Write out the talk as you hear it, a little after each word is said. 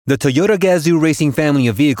The Toyota Gazoo Racing family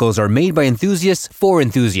of vehicles are made by enthusiasts for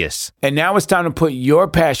enthusiasts. And now it's time to put your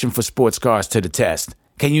passion for sports cars to the test.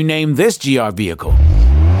 Can you name this GR vehicle?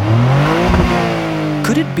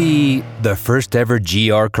 Could it be the first ever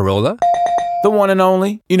GR Corolla? The one and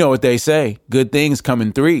only. You know what they say, good things come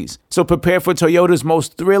in threes. So prepare for Toyota's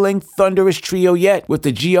most thrilling, thunderous trio yet with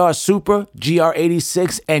the GR Supra,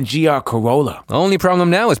 GR86, and GR Corolla. Only problem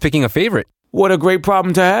now is picking a favorite. What a great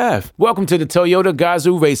problem to have. Welcome to the Toyota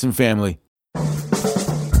Gazoo Racing family.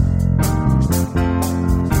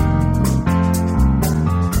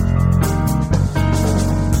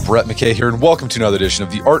 Brett McKay here, and welcome to another edition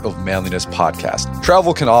of the Art of Manliness podcast.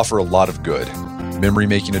 Travel can offer a lot of good.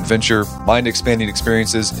 Memory-making adventure, mind-expanding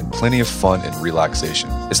experiences, and plenty of fun and relaxation.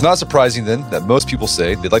 It's not surprising, then, that most people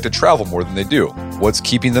say they'd like to travel more than they do. What's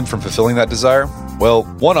keeping them from fulfilling that desire? Well,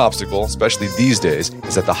 one obstacle, especially these days,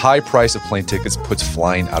 is that the high price of plane tickets puts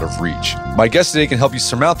flying out of reach. My guest today can help you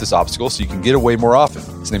surmount this obstacle so you can get away more often.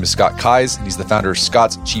 His name is Scott Keyes, and he's the founder of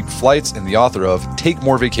Scott's Cheap Flights and the author of Take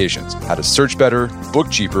More Vacations, How to Search Better,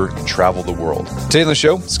 Book Cheaper, and Travel the World. Today on the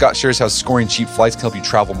show, Scott shares how scoring cheap flights can help you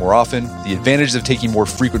travel more often, the advantages of taking more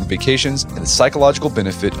frequent vacations, and the psychological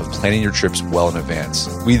benefit of planning your trips well in advance.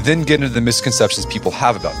 We then get into the misconceptions people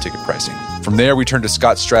have about ticket pricing. From there, we turn to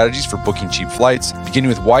Scott's strategies for booking cheap flights, beginning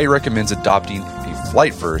with why he recommends adopting a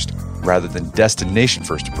flight first rather than destination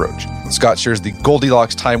first approach. Scott shares the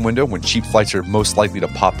Goldilocks time window when cheap flights are most likely to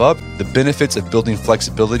pop up, the benefits of building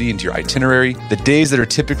flexibility into your itinerary, the days that are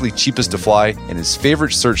typically cheapest to fly, and his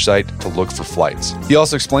favorite search site to look for flights. He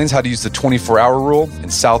also explains how to use the 24-hour rule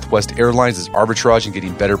and Southwest Airlines' arbitrage in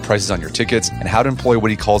getting better prices on your tickets, and how to employ what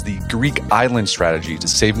he calls the Greek island strategy to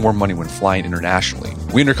save more money when flying internationally.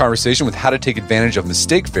 We enter conversation with how to take advantage of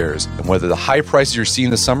mistake fares and whether the high prices you're seeing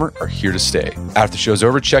this summer are here to stay. After the show's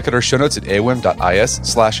over, check out our show notes at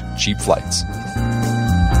aom.is/cheapflights.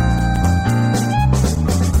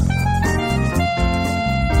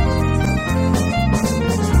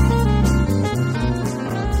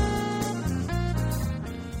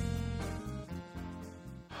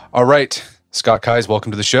 All right, Scott Keyes,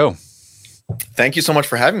 welcome to the show. Thank you so much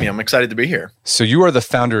for having me. I'm excited to be here. So you are the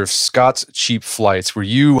founder of Scott's Cheap Flights, where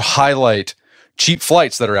you highlight cheap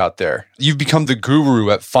flights that are out there. You've become the guru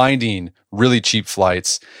at finding really cheap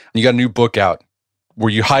flights. And you got a new book out where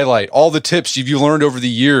you highlight all the tips you've learned over the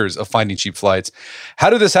years of finding cheap flights. How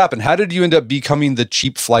did this happen? How did you end up becoming the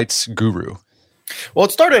cheap flights guru? Well,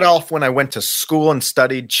 it started off when I went to school and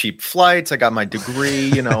studied cheap flights. I got my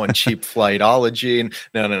degree, in cheap flightology. And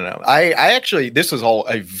no. I actually, this was all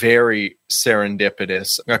a very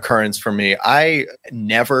serendipitous occurrence for me. I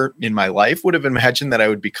never in my life would have imagined that I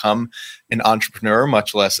would become an entrepreneur,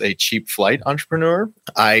 much less a cheap flight entrepreneur.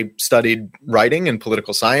 I studied writing and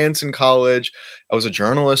political science in college. I was a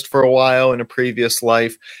journalist for a while in a previous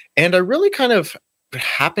life. And I really kind of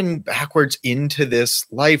happened backwards into this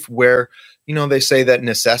life where they say that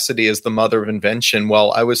necessity is the mother of invention.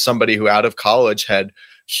 Well, I was somebody who out of college had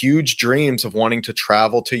huge dreams of wanting to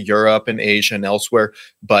travel to Europe and Asia and elsewhere,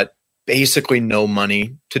 but basically no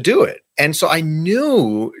money to do it. And so I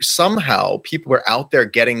knew somehow people were out there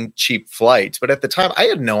getting cheap flights, but at the time I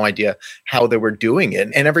had no idea how they were doing it.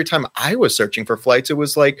 And every time I was searching for flights, it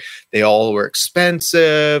was like they all were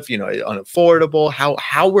expensive, unaffordable.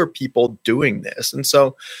 How were people doing this? And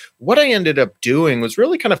so what I ended up doing was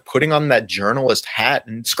really kind of putting on that journalist hat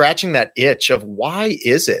and scratching that itch of why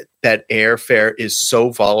is it that airfare is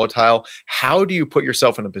so volatile? How do you put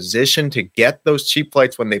yourself in a position to get those cheap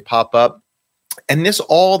flights when they pop up? And this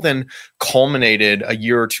all then culminated a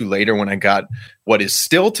year or two later when I got what is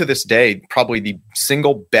still to this day probably the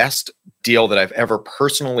single best deal that I've ever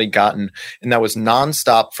personally gotten. And that was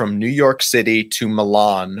nonstop from New York City to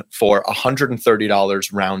Milan for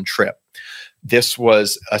 $130 round trip. This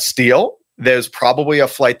was a steal. There's probably a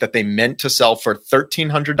flight that they meant to sell for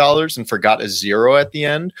 $1,300 and forgot a zero at the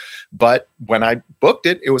end. But when I booked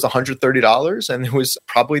it, it was $130 and it was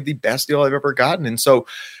probably the best deal I've ever gotten. And so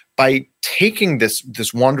by taking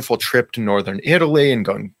this wonderful trip to northern Italy and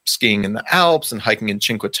going skiing in the Alps and hiking in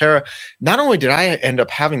Cinque Terre, not only did I end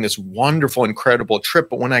up having this wonderful, incredible trip,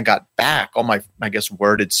 but when I got back, all my,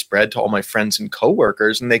 word had spread to all my friends and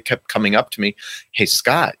coworkers, and they kept coming up to me, "Hey,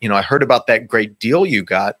 Scott, I heard about that great deal you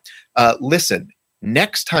got. Listen,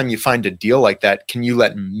 next time you find a deal like that, can you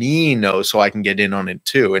let me know so I can get in on it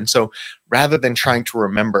too?" And so rather than trying to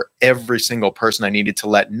remember every single person I needed to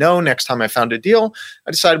let know next time I found a deal,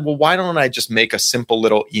 I decided, well, why don't I just make a simple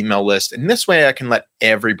little email list? And this way I can let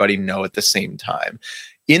everybody know at the same time.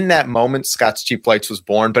 In that moment, Scott's Cheap Flights was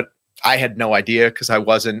born, but I had no idea because I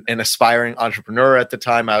wasn't an aspiring entrepreneur at the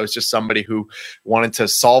time. I was just somebody who wanted to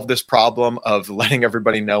solve this problem of letting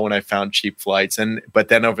everybody know when I found cheap flights. But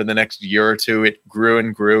then over the next year or two, it grew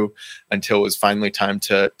and grew until it was finally time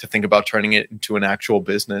to think about turning it into an actual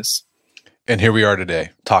business. And here we are today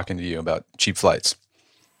talking to you about cheap flights.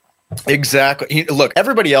 Exactly. Look,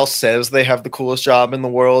 everybody else says they have the coolest job in the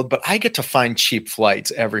world, but I get to find cheap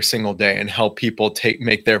flights every single day and help people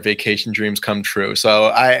make their vacation dreams come true. So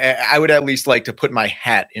I would at least like to put my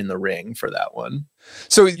hat in the ring for that one.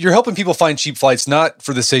 So you're helping people find cheap flights, not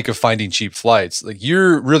for the sake of finding cheap flights. Like,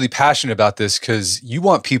 you're really passionate about this because you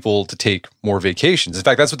want people to take more vacations. In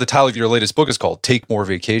fact, that's what the title of your latest book is called, Take More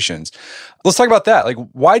Vacations. Let's talk about that. Like,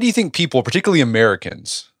 why do you think people, particularly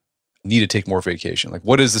Americans, need to take more vacation? Like,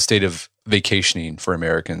 what is the state of vacationing for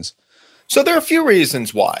Americans? So there are a few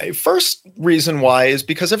reasons why. First reason why is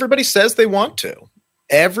because everybody says they want to.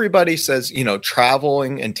 Everybody says,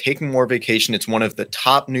 traveling and taking more vacation, it's one of the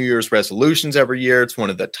top New Year's resolutions every year. It's one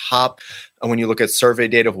of the top, when you look at survey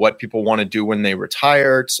data of what people want to do when they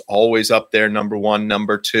retire, it's always up there, number one.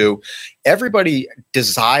 Number two, everybody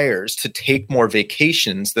desires to take more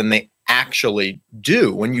vacations than they actually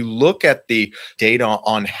do. When you look at the data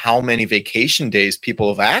on how many vacation days people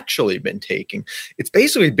have actually been taking, it's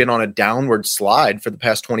basically been on a downward slide for the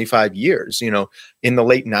past 25 years. In the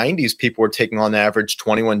late 90s, people were taking on average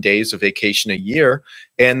 21 days of vacation a year.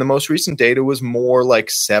 And the most recent data was more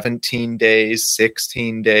like 17 days,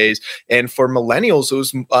 16 days. And for millennials, it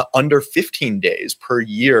was under 15 days per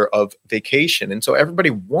year of vacation. And so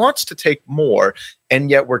everybody wants to take more,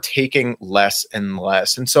 and yet we're taking less and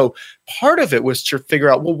less. And so part of it was to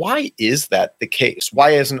figure out, well, why is that the case?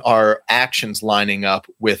 Why isn't our actions lining up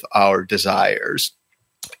with our desires?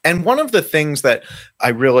 And one of the things that I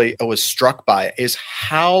really was struck by is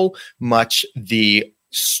how much the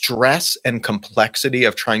stress and complexity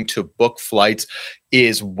of trying to book flights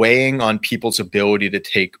is weighing on people's ability to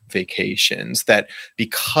take vacations. That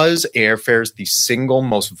because airfare is the single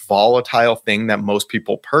most volatile thing that most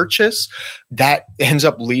people purchase, that ends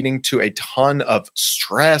up leading to a ton of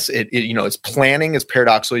stress. It's planning is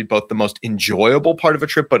paradoxically both the most enjoyable part of a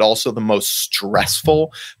trip, but also the most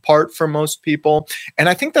stressful part for most people. And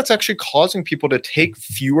I think that's actually causing people to take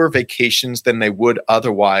fewer vacations than they would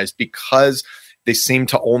otherwise, because they seem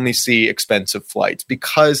to only see expensive flights,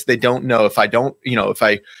 because they don't know if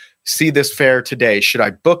I see this fare today, should I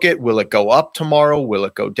book it? Will it go up tomorrow? Will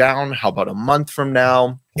it go down? How about a month from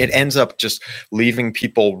now? It ends up just leaving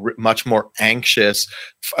people much more anxious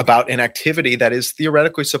about an activity that is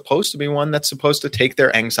theoretically supposed to be one that's supposed to take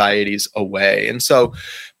their anxieties away. And so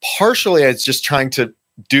partially it's just trying to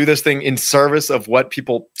do this thing in service of what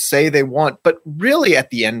people say they want. But really at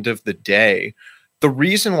the end of the day, the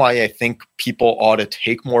reason why I think people ought to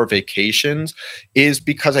take more vacations is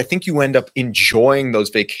because I think you end up enjoying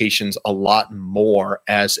those vacations a lot more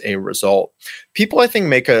as a result. People, I think,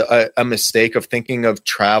 make a mistake of thinking of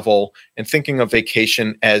travel and thinking of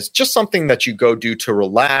vacation as just something that you go do to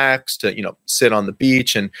relax, to sit on the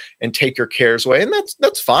beach and take your cares away. And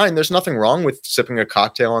that's fine. There's nothing wrong with sipping a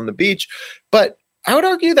cocktail on the beach. But I would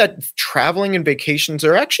argue that traveling and vacations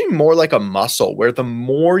are actually more like a muscle, where the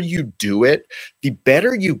more you do it, the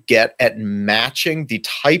better you get at matching the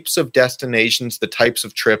types of destinations, the types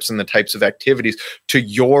of trips, and the types of activities to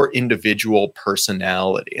your individual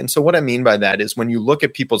personality. And so what I mean by that is when you look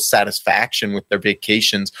at people's satisfaction with their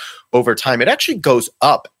vacations over time, it actually goes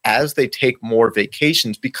up as they take more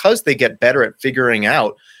vacations, because they get better at figuring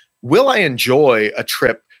out, will I enjoy a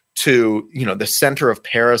trip to the center of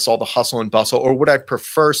Paris, all the hustle and bustle, or would I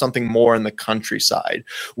prefer something more in the countryside?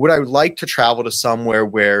 Would I like to travel to somewhere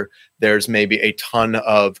where there's maybe a ton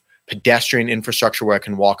of pedestrian infrastructure where I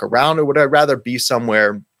can walk around, or would I rather be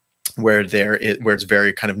somewhere where it's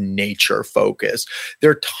very kind of nature focused? There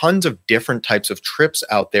are tons of different types of trips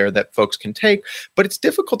out there that folks can take, but it's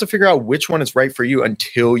difficult to figure out which one is right for you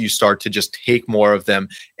until you start to just take more of them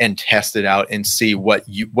and test it out and see what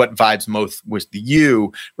vibes most with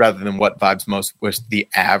you rather than what vibes most with the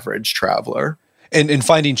average traveler. And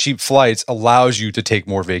finding cheap flights allows you to take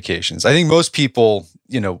more vacations. I think most people,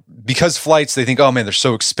 because flights, they think, oh man, they're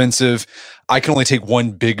so expensive, I can only take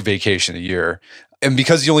one big vacation a year. And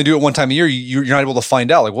because you only do it one time a year, you're not able to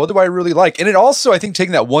find out, like, what do I really like? And it also, I think,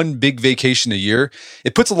 taking that one big vacation a year,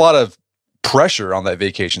 it puts a lot of pressure on that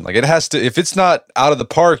vacation. Like, it has to, if it's not out of the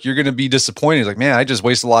park, you're going to be disappointed. It's like, man, I just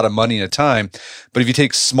wasted a lot of money and time. But if you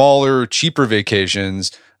take smaller, cheaper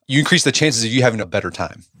vacations, you increase the chances of you having a better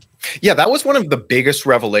time. Yeah, that was one of the biggest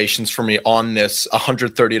revelations for me on this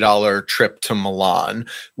 $130 trip to Milan,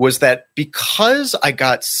 was that because I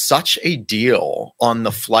got such a deal on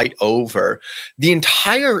the flight over, the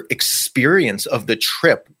entire experience of the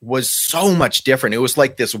trip was so much different. It was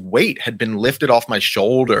like this weight had been lifted off my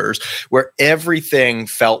shoulders, where everything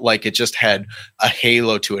felt like it just had a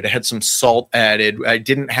halo to it. It had some salt added. I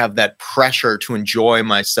didn't have that pressure to enjoy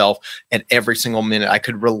myself at every single minute. I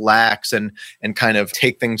could relax and kind of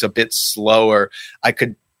take things a bit slower. I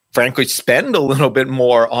could frankly spend a little bit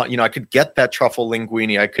more on, I could get that truffle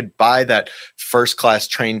linguine. I could buy that first class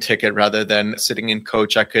train ticket rather than sitting in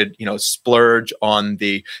coach. I could, splurge on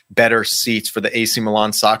the better seats for the AC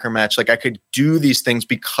Milan soccer match. Like I could do these things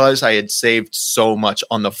because I had saved so much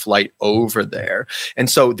on the flight over there. And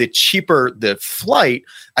so the cheaper the flight,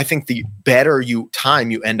 I think the better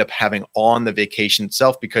time you end up having on the vacation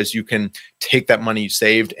itself, because you can take that money you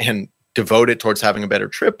saved and devote it towards having a better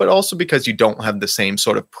trip, but also because you don't have the same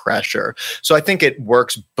sort of pressure. So I think it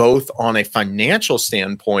works both on a financial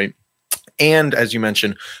standpoint and, as you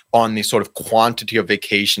mentioned, on the sort of quantity of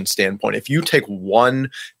vacation standpoint. If you take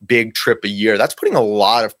one big trip a year, that's putting a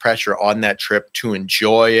lot of pressure on that trip to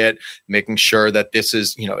enjoy it, making sure that this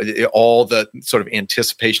is, all the sort of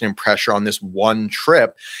anticipation and pressure on this one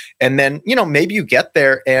trip. And then, maybe you get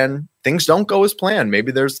there and things don't go as planned.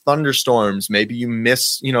 Maybe there's thunderstorms. Maybe you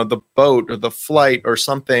miss, the boat or the flight or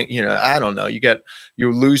something. I don't know.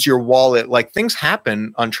 You lose your wallet. Like things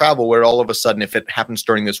happen on travel where all of a sudden, if it happens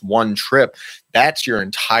during this one trip, that's your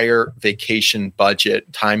entire vacation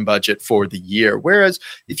budget, time budget for the year. Whereas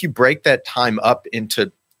if you break that time up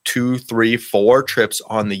into 2, 3, 4 trips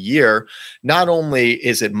on the year, not only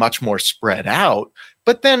is it much more spread out,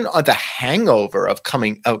 but then the hangover of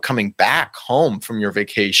coming back home from your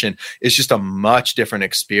vacation is just a much different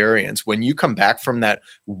experience. When you come back from that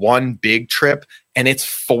one big trip and it's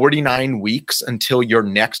 49 weeks until your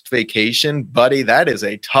next vacation, buddy, that is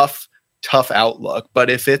a tough outlook. But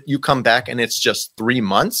if you come back and it's just 3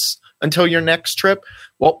 months until your next trip,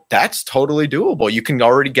 well, that's totally doable. You can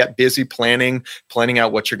already get busy planning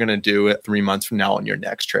out what you're going to do at 3 months from now on your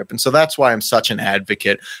next trip. And so that's why I'm such an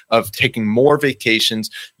advocate of taking more vacations,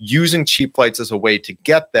 using cheap flights as a way to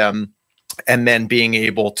get them, and then being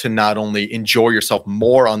able to not only enjoy yourself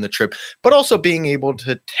more on the trip, but also being able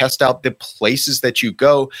to test out the places that you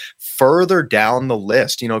go further down the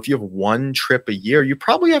list. If you have one trip a year, you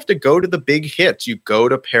probably have to go to the big hits. You go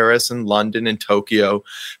to Paris and London and Tokyo.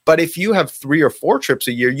 But if you have 3 or 4 trips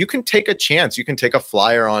a year, you can take a chance. You can take a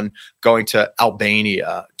flyer on going to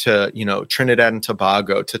Albania, to, Trinidad and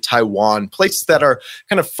Tobago, to Taiwan, places that are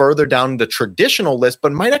kind of further down the traditional list,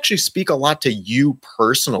 but might actually speak a lot to you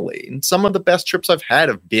personally. And some of the best trips I've had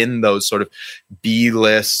have been those sort of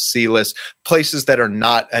B-list, C-list places that are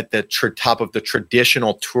not at the top of the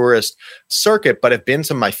traditional tourist circuit, but have been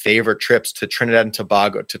some of my favorite trips to Trinidad and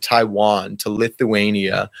Tobago, to Taiwan, to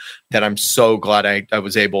Lithuania, that I'm so glad I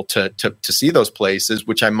was able to see those places,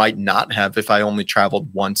 which I might not have if I only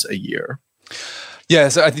traveled once a year. Yeah,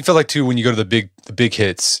 so I feel like too, when you go to the big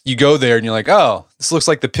hits, you go there and you're like, oh, this looks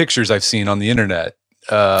like the pictures I've seen on the internet.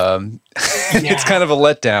 It's kind of a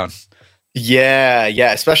letdown. Yeah,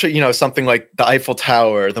 especially something like the Eiffel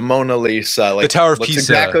Tower, the Mona Lisa, like the Tower of looks Pisa,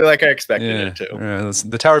 exactly like I expected it to. Yeah,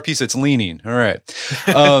 the Tower of Pisa, it's leaning. All right.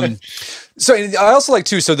 So I also like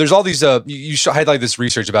too. So there's all these. You should highlight this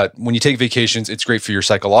research about when you take vacations, it's great for your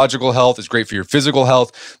psychological health, it's great for your physical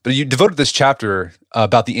health. But you devoted this chapter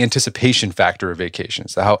about the anticipation factor of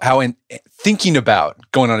vacations. How in thinking about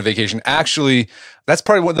going on a vacation actually. That's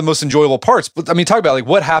probably one of the most enjoyable parts. But I mean, talk about like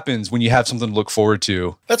what happens when you have something to look forward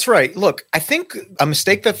to. That's right. Look, I think a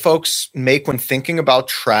mistake that folks make when thinking about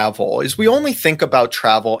travel is we only think about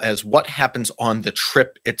travel as what happens on the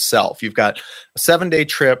trip itself. You've got a 7-day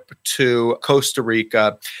trip to Costa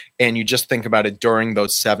Rica, and you just think about it during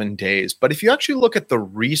those 7 days. But if you actually look at the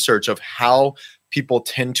research of how people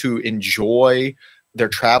tend to enjoy their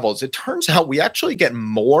travels, it turns out we actually get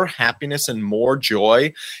more happiness and more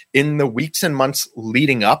joy in the weeks and months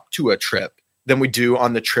leading up to a trip than we do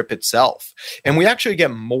on the trip itself. And we actually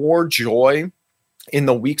get more joy in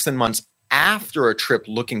the weeks and months after a trip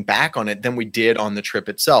looking back on it than we did on the trip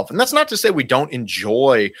itself. And that's not to say we don't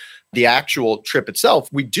enjoy the actual trip itself.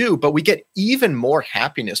 We do, but we get even more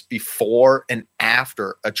happiness before and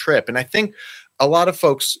after a trip. And I think a lot of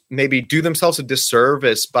folks maybe do themselves a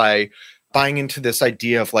disservice by buying into this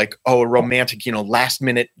idea of like, oh, a romantic, last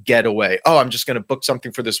minute getaway. Oh, I'm just going to book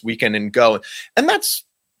something for this weekend and go. And that's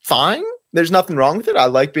fine. There's nothing wrong with it. I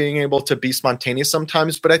like being able to be spontaneous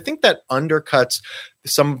sometimes, but I think that undercuts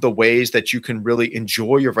some of the ways that you can really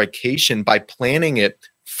enjoy your vacation by planning it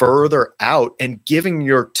further out and giving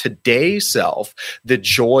your today self the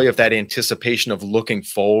joy of that anticipation of looking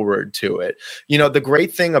forward to it. The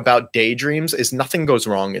great thing about daydreams is nothing goes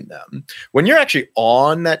wrong in them. When you're actually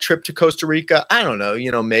on that trip to Costa Rica, I don't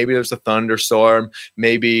know, maybe there's a thunderstorm,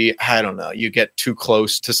 maybe, I don't know, you get too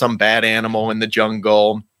close to some bad animal in the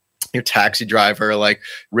jungle, your taxi driver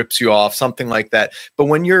rips you off, something like that. But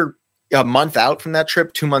when you're a month out from that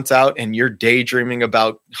trip, 2 months out, and you're daydreaming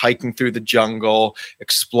about hiking through the jungle,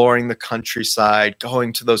 exploring the countryside,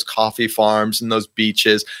 going to those coffee farms and those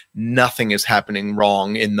beaches, nothing is happening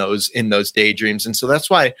wrong in those daydreams. And so that's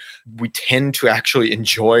why we tend to actually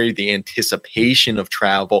enjoy the anticipation of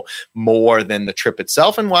travel more than the trip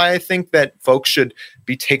itself, and why I think that folks should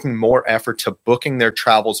be taking more effort to booking their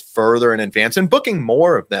travels further in advance and booking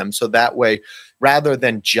more of them. So that way, rather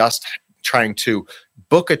than just trying to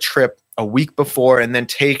book a trip a week before and then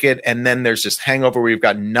take it, and then there's this hangover where you've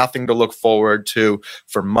got nothing to look forward to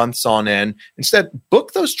for months on end. Instead,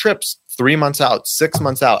 book those trips 3 months out, 6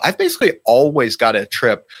 months out. I've basically always got a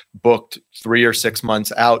trip booked 3 or 6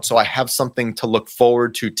 months out, so I have something to look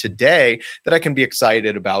forward to today that I can be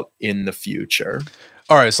excited about in the future.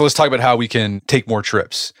 All right, so let's talk about how we can take more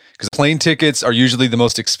trips, because plane tickets are usually the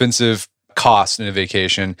most expensive cost in a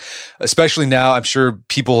vacation, especially now. I'm sure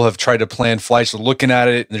people have tried to plan flights, they're looking at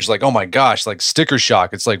it and they're just like, oh my gosh, sticker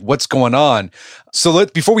shock. It's like, what's going on? So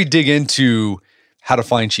before we dig into how to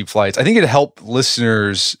find cheap flights, I think it'd help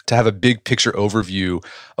listeners to have a big picture overview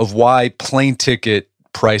of why plane ticket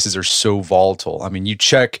prices are so volatile. I mean, you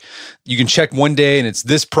can check one day and it's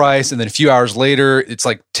this price, and then a few hours later, it's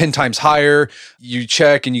 10 times higher. You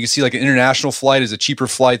check and you can see an international flight is a cheaper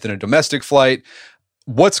flight than a domestic flight.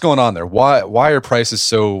 What's going on there? Why are prices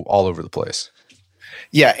so all over the place?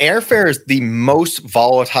 Yeah, airfare is the most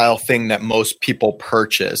volatile thing that most people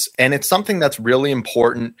purchase. And it's something that's really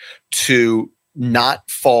important to not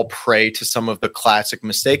fall prey to some of the classic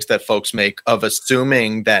mistakes that folks make of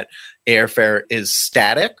assuming that airfare is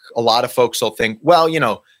static. A lot of folks will think, well,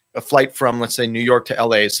 a flight from, let's say, New York to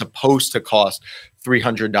LA is supposed to cost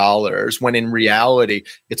 $300, when in reality,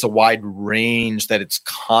 it's a wide range that it's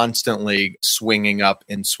constantly swinging up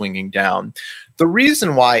and swinging down. The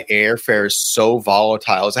reason why airfare is so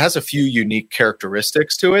volatile is it has a few unique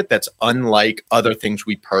characteristics to it that's unlike other things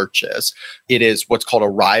we purchase. It is what's called a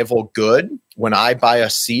rival good. When I buy a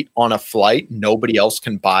seat on a flight, nobody else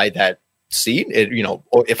can buy that seat.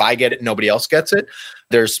 If I get it, nobody else gets it.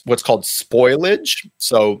 There's what's called spoilage.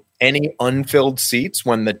 So any unfilled seats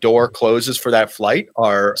when the door closes for that flight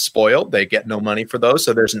are spoiled. They get no money for those.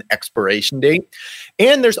 So there's an expiration date.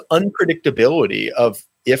 And there's unpredictability of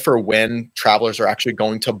if or when travelers are actually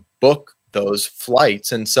going to book those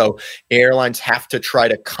flights. And so airlines have to try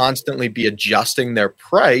to constantly be adjusting their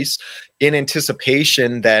price in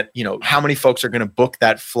anticipation that, how many folks are going to book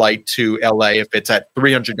that flight to LA if it's at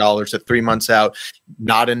 $300 at 3 months out,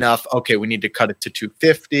 not enough. Okay, we need to cut it to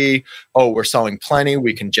 $250. Oh, we're selling plenty.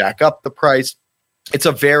 We can jack up the price. It's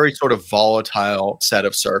a very sort of volatile set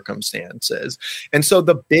of circumstances. And so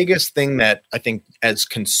the biggest thing that I think as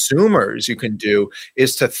consumers you can do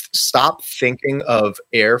is to stop thinking of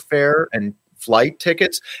airfare and flight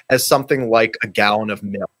tickets as something like a gallon of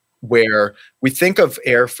milk, where we think of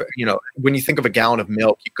airfare, when you think of a gallon of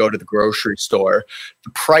milk, you go to the grocery store.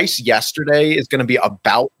 The price yesterday is going to be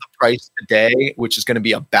about the price today, which is going to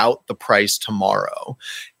be about the price tomorrow.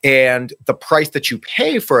 And the price that you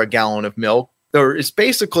pay for a gallon of milk is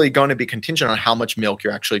basically going to be contingent on how much milk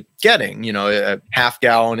you're actually getting. A half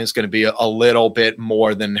gallon is going to be a little bit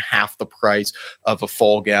more than half the price of a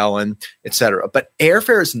full gallon, et cetera. But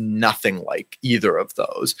airfare is nothing like either of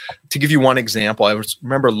those. To give you one example, I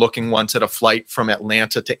remember looking once at a flight from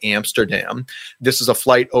Atlanta to Amsterdam. This is a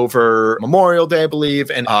flight over Memorial Day, I believe.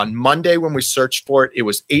 And on Monday, when we searched for it, it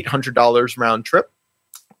was $800 round trip.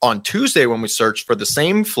 On Tuesday, when we searched for the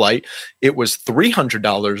same flight, it was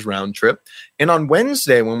 $300 round trip. And on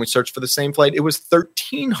Wednesday, when we searched for the same flight, it was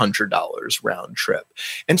 $1,300 round trip.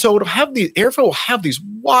 And so airfare will have these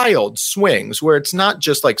wild swings where it's not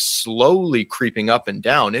just slowly creeping up and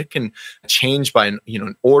down. It can change by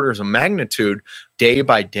orders of magnitude day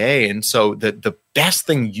by day. And so the best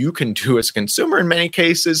thing you can do as a consumer in many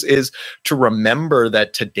cases is to remember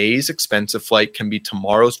that today's expensive flight can be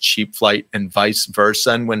tomorrow's cheap flight and vice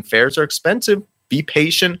versa. And when fares are expensive, be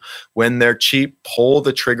patient. When they're cheap, pull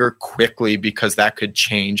the trigger quickly because that could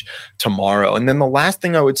change tomorrow. And then the last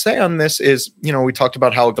thing I would say on this is, we talked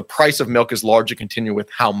about how the price of milk is largely continued with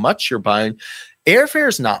how much you're buying. Airfare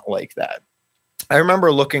is not like that. I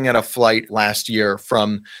remember looking at a flight last year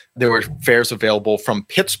there were fares available from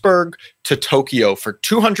Pittsburgh to Tokyo for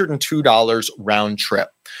 $202 round trip.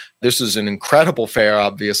 This is an incredible fare,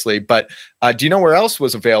 obviously, but do you know where else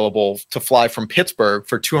was available to fly from Pittsburgh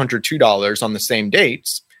for $202 on the same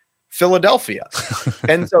dates? Philadelphia.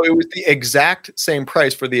 And so it was the exact same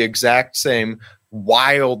price for the exact same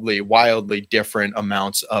wildly different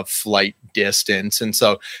amounts of flight distance. And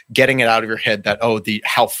so getting it out of your head that,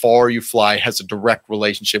 how far you fly has a direct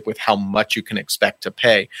relationship with how much you can expect to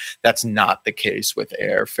pay. That's not the case with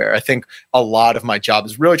airfare. I think a lot of my job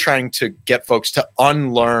is really trying to get folks to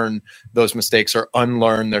unlearn those mistakes or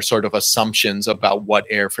unlearn their sort of assumptions about what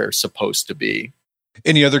airfare is supposed to be.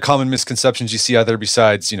 Any other common misconceptions you see out there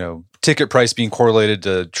besides, ticket price being correlated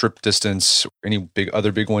to trip distance? Any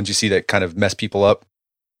other big ones you see that kind of mess people up?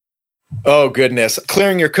 Oh, goodness.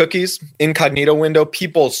 Clearing your cookies, incognito window.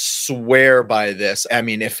 People swear by this. I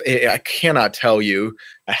mean, I cannot tell you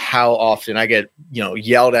how often I get,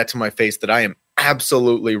 yelled at to my face that I am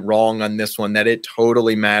absolutely wrong on this one, that it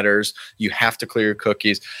totally matters. You have to clear your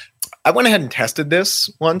cookies. I went ahead and tested this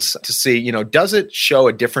once to see, does it show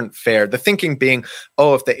a different fare? The thinking being,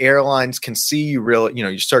 if the airlines can see you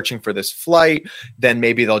you're searching for this flight, then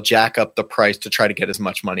maybe they'll jack up the price to try to get as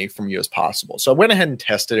much money from you as possible. So I went ahead and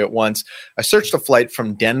tested it once. I searched a flight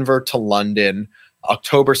from Denver to London,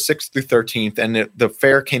 October 6th through 13th, and the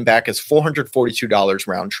fare came back as $442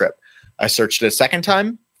 round trip. I searched it a second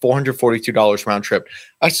time, $442 round trip.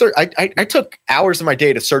 I took hours of my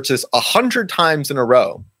day to search this 100 times in a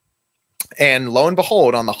row. And lo and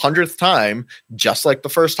behold, on the 100th time, just like the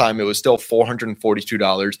first time, it was still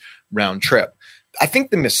 $442 round trip. I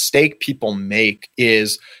think the mistake people make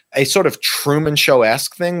is a sort of Truman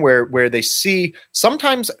Show-esque thing where they see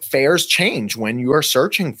sometimes fares change when you are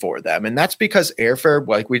searching for them. And that's because airfare,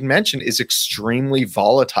 like we mentioned, is extremely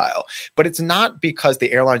volatile. But it's not because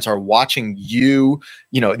the airlines are watching you,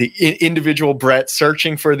 the individual Brett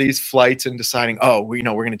searching for these flights and deciding, we're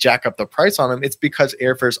going to jack up the price on them. It's because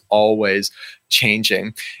airfare is always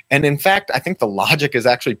changing. And in fact, I think the logic is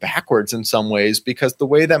actually backwards in some ways, because the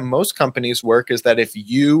way that most companies work is that if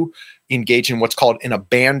you engage in what's called an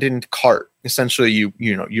abandoned cart, essentially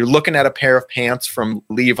you're looking at a pair of pants from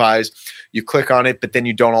Levi's, you click on it, but then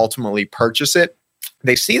you don't ultimately purchase it.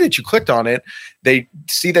 They see that you clicked on it, they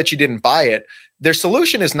see that you didn't buy it. Their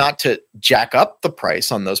solution is not to jack up the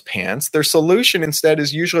price on those pants. Their solution instead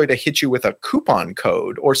is usually to hit you with a coupon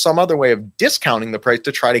code or some other way of discounting the price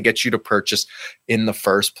to try to get you to purchase in the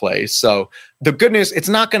first place. So the good news, it's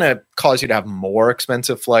not going to cause you to have more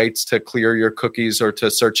expensive flights to clear your cookies or to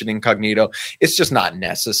search it incognito. It's just not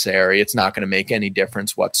necessary. It's not going to make any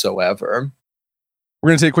difference whatsoever. We're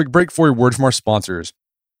going to take a quick break for a word from our sponsors.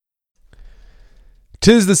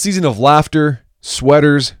 'Tis the season of laughter,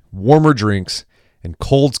 sweaters, warmer drinks, and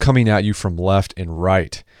colds coming at you from left and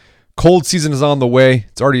right. Cold season is on the way.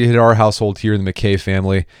 It's already hit our household here in the McKay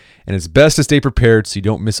family, and it's best to stay prepared so you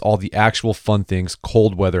don't miss all the actual fun things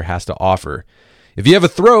cold weather has to offer. If you have a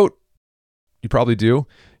throat, you probably do, you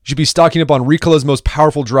should be stocking up on Ricola's most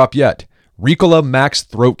powerful drop yet, Ricola Max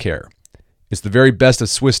Throat Care. It's the very best of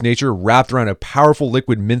Swiss nature wrapped around a powerful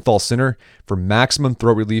liquid menthol center for maximum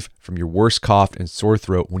throat relief from your worst cough and sore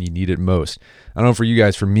throat when you need it most. I don't know for you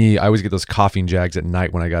guys, for me, I always get those coughing jags at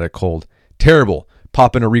night when I got a cold. Terrible.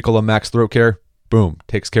 Pop in a Ricola Max Throat Care, boom,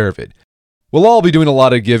 takes care of it. We'll all be doing a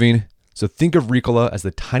lot of giving, so think of Ricola as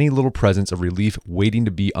the tiny little presence of relief waiting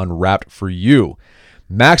to be unwrapped for you.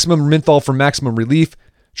 Maximum menthol for maximum relief.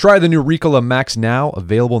 Try the new Ricola Max now,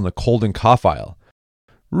 available in the cold and cough aisle.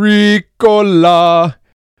 Ricola.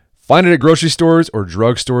 Find it at grocery stores or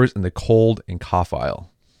drugstores in the cold and cough aisle.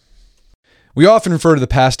 We often refer to the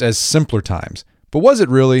past as simpler times, but was it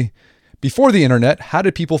really? Before the internet, how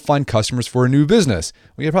did people find customers for a new business?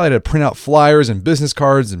 We probably had to print out flyers and business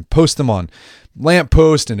cards and post them on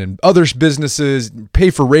lampposts and in other businesses,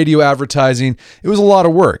 pay for radio advertising. It was a lot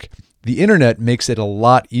of work. The internet makes it a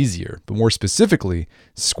lot easier, but more specifically,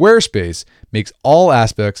 Squarespace makes all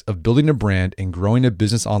aspects of building a brand and growing a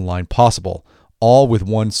business online possible, all with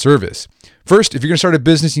one service. First, if you're going to start a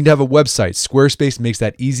business, you need to have a website. Squarespace makes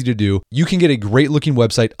that easy to do. You can get a great looking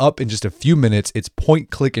website up in just a few minutes. It's point,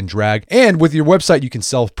 click, and drag. And with your website, you can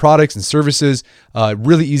sell products and services.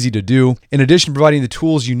 Really easy to do. In addition to providing the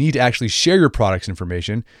tools you need to actually share your products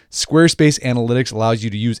information, Squarespace Analytics allows you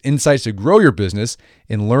to use insights to grow your business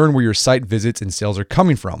and learn where your site visits and sales are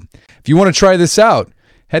coming from. If you want to try this out,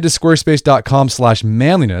 head to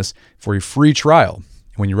squarespace.com/manliness for a free trial.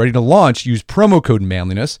 When you're ready to launch, use promo code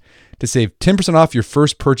manliness to save 10% off your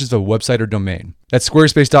first purchase of a website or domain. That's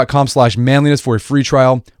squarespace.com/manliness for a free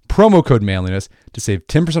trial. Promo code manliness to save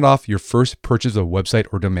 10% off your first purchase of a website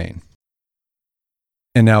or domain.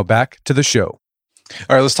 And now back to the show.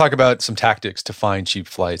 All right, let's talk about some tactics to find cheap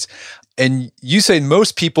flights. And you say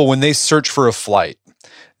most people, when they search for a flight,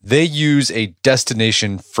 they use a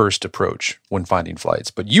destination first approach when finding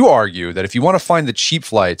flights. But you argue that if you want to find the cheap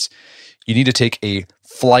flights, you need to take a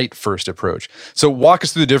flight first approach. So walk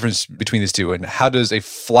us through the difference between these two, and how does a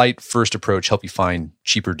flight first approach help you find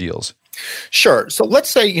cheaper deals? Sure. So let's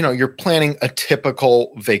say, you're planning a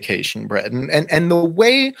typical vacation, Brett. And the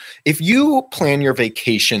way, if you plan your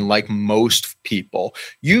vacation like most people,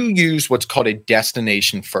 you use what's called a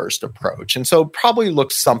destination first approach. And so it probably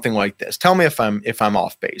looks something like this. Tell me if I'm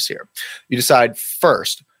off base here. You decide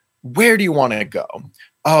first, where do you want to go?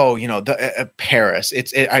 Oh, Paris.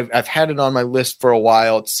 I've had it on my list for a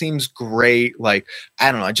while. It seems great. Like,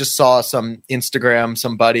 I don't know. I just saw some Instagram,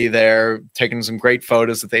 somebody there taking some great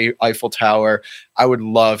photos at the Eiffel Tower. I would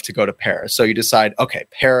love to go to Paris. So you decide, okay,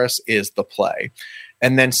 Paris is the play.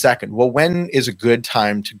 And then second, well, when is a good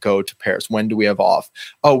time to go to Paris? When do we have off?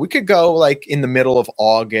 Oh, we could go like in the middle of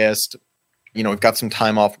August. We've got some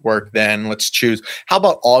time off work then. Let's choose. How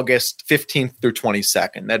about August 15th through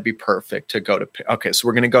 22nd? That'd be perfect to go to. Okay, so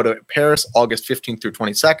we're going to go to Paris, August 15th through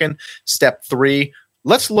 22nd. Step 3,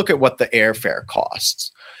 let's look at what the airfare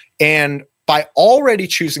costs. And by already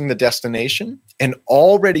choosing the destination and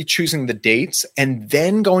already choosing the dates and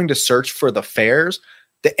then going to search for the fares,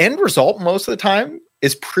 the end result most of the time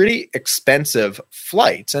is pretty expensive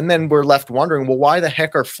flights. And then we're left wondering, well, why the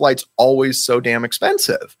heck are flights always so damn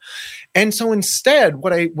expensive? And so instead,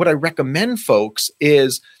 what I recommend folks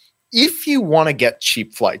is, if you want to get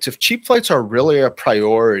cheap flights, if cheap flights are really a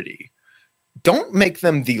priority, don't make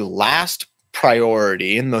them the last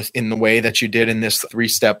priority in the way that you did in this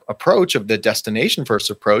 3-step approach of the destination first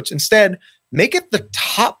approach. Instead, make it the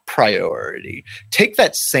top priority. Take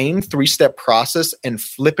that same 3-step process and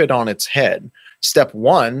flip it on its head. Step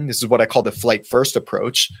 1, this is what I call the flight first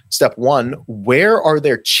approach. Step 1, where are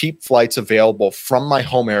there cheap flights available from my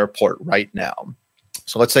home airport right now?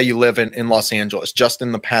 So let's say you live in Los Angeles. Just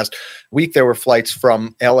in the past week, there were flights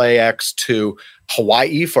from LAX to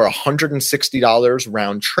Hawaii for $160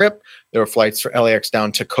 round trip. There were flights for LAX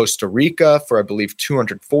down to Costa Rica for, I believe,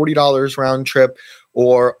 $240 round trip,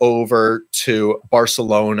 or over to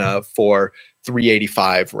Barcelona for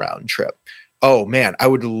 $385 round trip. Oh man, I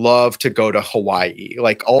would love to go to Hawaii.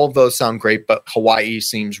 Like, all of those sound great, but Hawaii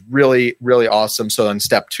seems really, really awesome. So in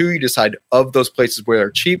step 2, you decide, of those places where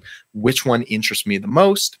they're cheap, which one interests me the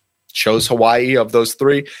most? Chose Hawaii of those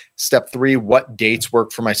 3. Step 3, what dates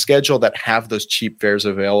work for my schedule that have those cheap fares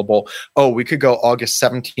available? Oh, we could go August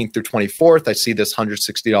 17th through 24th. I see this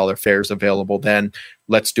 $160 fares available then.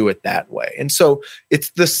 Let's do it that way. And so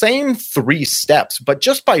it's the same 3 steps, but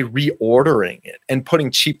just by reordering it and putting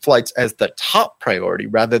cheap flights as the top priority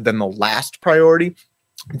rather than the last priority,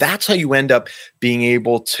 that's how you end up being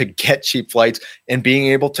able to get cheap flights and being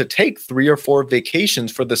able to take 3 or 4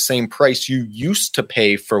 vacations for the same price you used to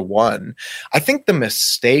pay for one. I think the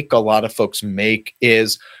mistake a lot of folks make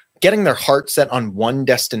is getting their heart set on one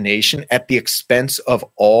destination at the expense of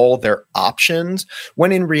all their options,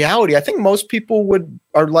 when in reality, I think most people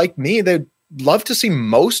are like me. They'd love to see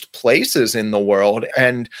most places in the world.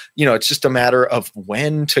 And, it's just a matter of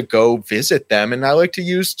when to go visit them. And I like to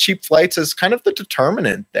use cheap flights as kind of the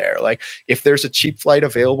determinant there. Like, if there's a cheap flight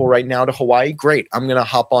available right now to Hawaii, great. I'm going to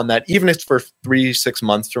hop on that, even if it's for 3-6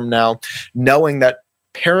 months from now, knowing that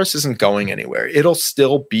Paris isn't going anywhere. It'll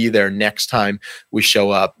still be there next time we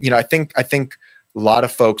show up. I think a lot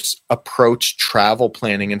of folks approach travel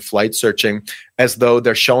planning and flight searching as though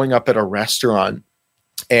they're showing up at a restaurant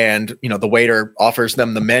and, the waiter offers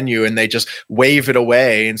them the menu and they just wave it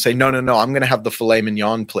away and say, no, I'm going to have the filet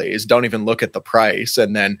mignon, please. Don't even look at the price.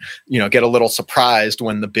 And then, get a little surprised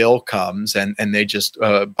when the bill comes and they just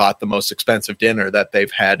bought the most expensive dinner that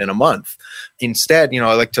they've had in a month. Instead,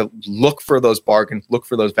 I like to look for those bargains, look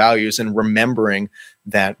for those values, and remembering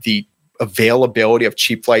that the availability of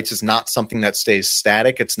cheap flights is not something that stays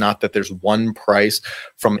static. It's not that there's one price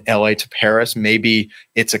from LA to Paris. Maybe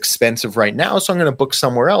it's expensive right now, so I'm going to book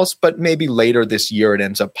somewhere else, but maybe later this year it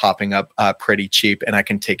ends up popping up pretty cheap and I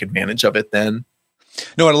can take advantage of it then.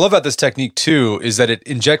 No, what I love about this technique too is that it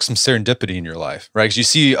injects some serendipity in your life, right? Because you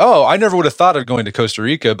see, I never would have thought of going to Costa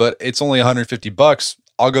Rica, but it's only $150.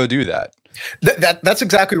 I'll go do that. That's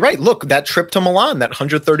exactly right. Look, that trip to Milan, that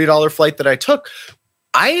 $130 flight that I took,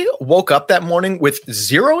 I woke up that morning with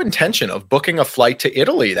zero intention of booking a flight to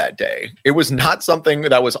Italy that day. It was not something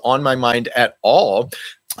that was on my mind at all.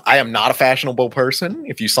 I am not a fashionable person.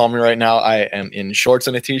 If you saw me right now, I am in shorts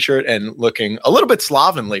and a t-shirt and looking a little bit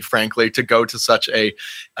slovenly, frankly, to go to such a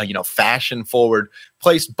fashion forward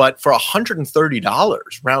place. But for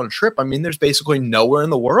 $130 round trip, I mean, there's basically nowhere in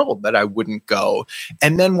the world that I wouldn't go.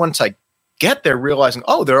 And then once I get there, realizing,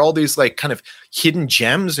 oh, there are all these like kind of hidden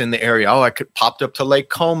gems in the area. Oh, I popped up to Lake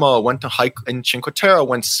Como, went to hike in Cinque Terre,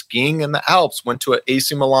 went skiing in the Alps, went to an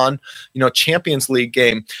AC Milan, Champions League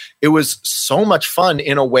game. It was so much fun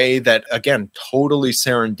in a way that, again, totally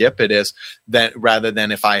serendipitous, that rather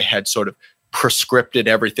than if I had sort of prescripted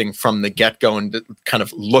everything from the get-go and kind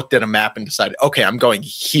of looked at a map and decided, okay, I'm going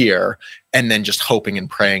here, and then just hoping and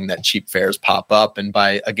praying that cheap fares pop up. And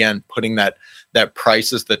by, again, putting that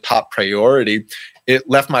price is the top priority, it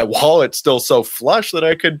left my wallet still so flush that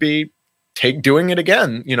I could be doing it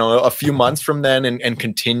again, a few months from then and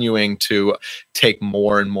continuing to take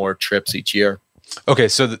more and more trips each year. Okay,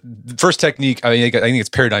 so the first technique, I think it's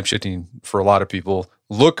paradigm shifting for a lot of people.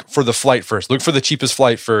 Look for the flight first. Look for the cheapest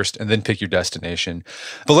flight first, and then pick your destination.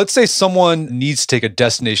 But let's say someone needs to take a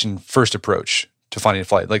destination first approach to finding a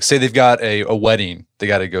flight. Like say they've got a wedding they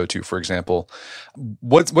got to go to, for example.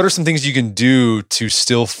 What are some things you can do to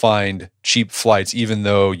still find cheap flights, even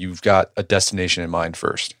though you've got a destination in mind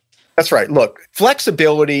first? That's right. Look,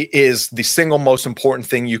 flexibility is the single most important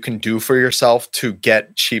thing you can do for yourself to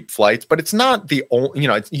get cheap flights, but it's not the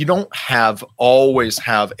only, you don't always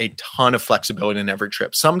have a ton of flexibility in every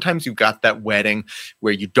trip. Sometimes you've got that wedding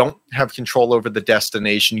where you don't have control over the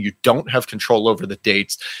destination, you don't have control over the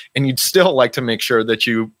dates, and you'd still like to make sure that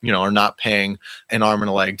you are not paying an arm and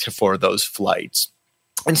a leg for those flights.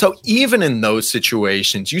 And so even in those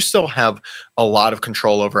situations, you still have a lot of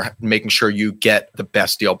control over making sure you get the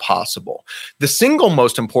best deal possible. The single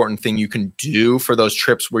most important thing you can do for those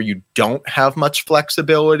trips where you don't have much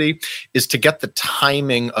flexibility is to get the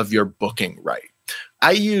timing of your booking right.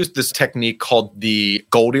 I use this technique called the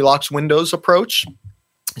Goldilocks windows approach.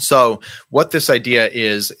 So what this idea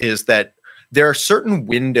is that there are certain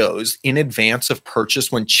windows in advance of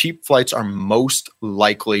purchase when cheap flights are most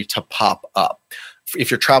likely to pop up. If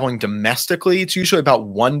you're traveling domestically, it's usually about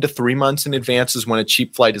 1 to 3 months in advance is when a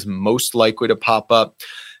cheap flight is most likely to pop up.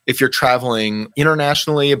 If you're traveling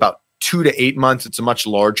internationally, about 2 to 8 months, it's a much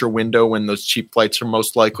larger window when those cheap flights are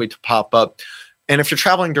most likely to pop up. And if you're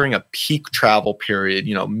traveling during a peak travel period,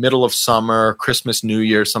 middle of summer, Christmas, New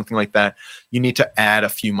Year, something like that, you need to add a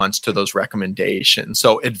few months to those recommendations.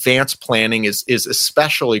 So advanced planning is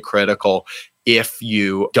especially critical if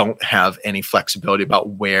you don't have any flexibility about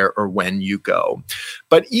where or when you go.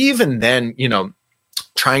 But even then,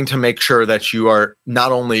 trying to make sure that you are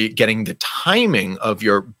not only getting the timing of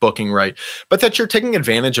your booking right, but that you're taking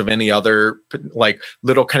advantage of any other like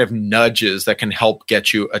little kind of nudges that can help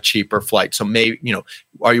get you a cheaper flight. So maybe,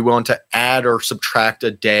 are you willing to add or subtract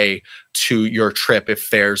a day to your trip if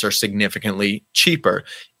fares are significantly cheaper?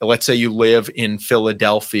 Let's say you live in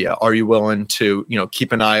Philadelphia. Are you willing to,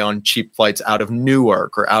 keep an eye on cheap flights out of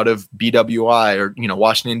Newark or out of BWI or,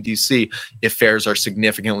 Washington, D.C. if fares are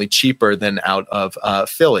significantly cheaper than out of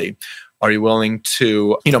Philly? Are you willing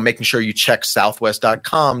to, making sure you check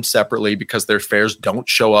Southwest.com separately because their fares don't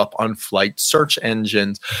show up on flight search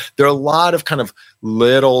engines? There are a lot of kind of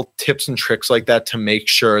little tips and tricks like that to make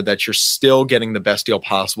sure that you're still getting the best deal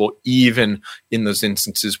possible, even in those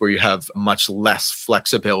instances where you have much less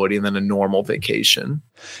flexibility than a normal vacation.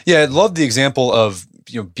 Yeah, I love the example of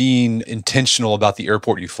being intentional about the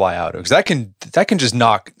airport you fly out of, because that can just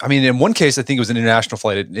knock. I mean, in one case, I think it was an international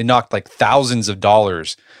flight. It knocked like thousands of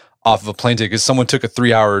dollars off of a plane ticket because someone took a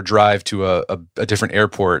 3-hour drive to a different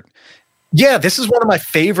airport. Yeah, this is one of my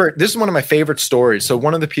favorite stories. So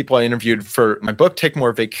one of the people I interviewed for my book, Take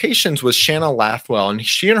More Vacations, was Shanna Lathwell. And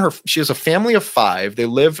she has a family of 5. They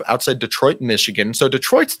live outside Detroit, Michigan. So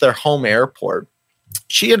Detroit's their home airport.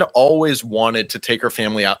 She had always wanted to take her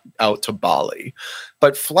family out to Bali.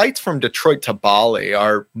 But flights from Detroit to Bali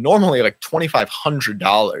are normally like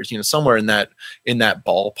 $2,500, somewhere in that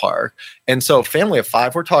ballpark. And so family of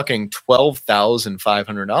 5, we're talking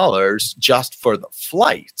 $12,500 just for the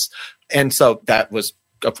flights. And so that was,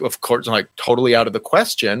 of course, like totally out of the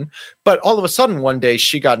question. But all of a sudden, one day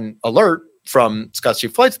she got an alert from Scott's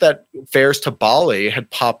Cheap Flights that fares to Bali had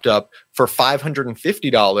popped up for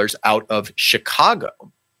 $550 out of Chicago.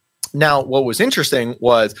 Now, what was interesting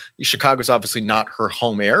was Chicago's obviously not her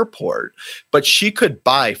home airport, but she could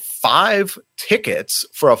buy 5 tickets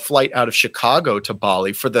for a flight out of Chicago to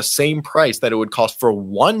Bali for the same price that it would cost for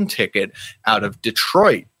 1 ticket out of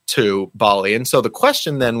Detroit to Bali. And so the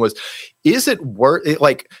question then was, is it worth it?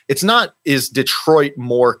 Like, it's not, is Detroit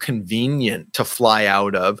more convenient to fly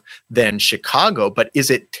out of than Chicago, but is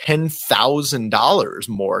it $10,000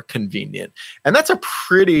 more convenient? And that's a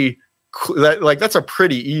pretty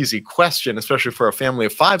easy question, especially for a family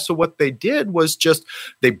of 5. So what they did was just,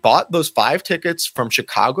 they bought those 5 tickets from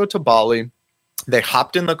Chicago to Bali. They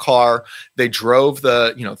hopped in the car. They drove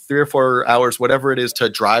the, 3 or 4 hours, whatever it is, to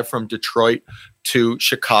drive from Detroit to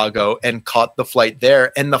Chicago and caught the flight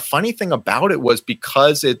there. And the funny thing about it was,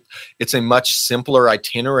 because it's a much simpler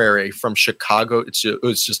itinerary from Chicago. It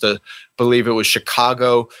was just I believe it was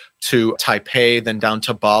Chicago to Taipei, then down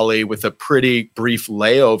to Bali with a pretty brief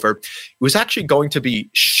layover. It was actually going to be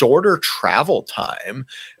shorter travel time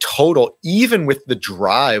total, even with the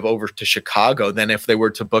drive over to Chicago, than if they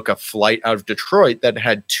were to book a flight out of Detroit that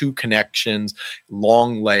had 2 connections,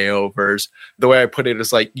 long layovers. The way I put it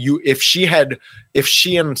is like, if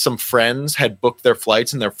she and some friends had booked their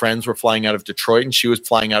flights and their friends were flying out of Detroit and she was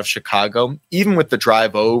flying out of Chicago, even with the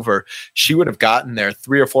drive over, she would have gotten there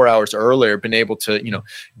 3 or 4 hours earlier, been able to,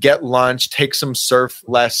 get lunch, take some surf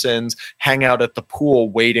lessons, hang out at the pool,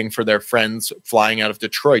 waiting for their friends flying out of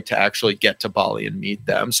Detroit to actually get to Bali and meet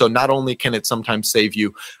them. So not only can it sometimes save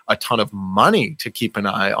you a ton of money to keep an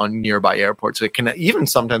eye on nearby airports, it can even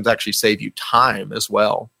sometimes actually save you time as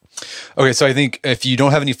well. Okay, so I think if you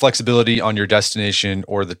don't have any flexibility on your destination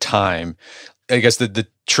or the time, I guess the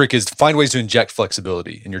trick is to find ways to inject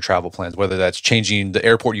flexibility in your travel plans, whether that's changing the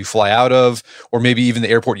airport you fly out of, or maybe even the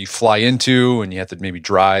airport you fly into and you have to maybe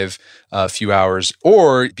drive a few hours,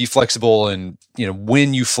 or be flexible in,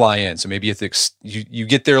 when you fly in. So maybe you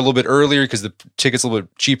get there a little bit earlier because the ticket's a little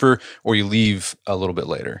bit cheaper, or you leave a little bit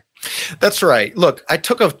later. That's right. Look, I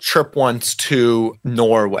took a trip once to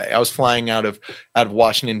Norway. I was flying out of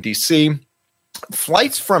Washington, D.C.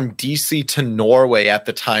 Flights from DC to Norway at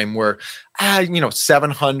the time were,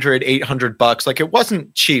 $700, $800. Like, it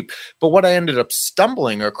wasn't cheap. But what I ended up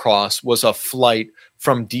stumbling across was a flight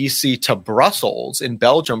from DC to Brussels in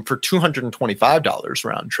Belgium for $225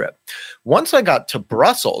 round trip. Once I got to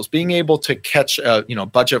Brussels, being able to catch a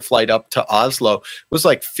budget flight up to Oslo was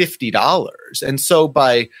like $50. And so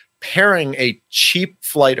by pairing a cheap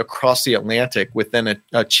flight across the Atlantic within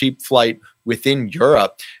a cheap flight within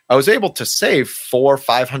Europe, I was able to save $400 or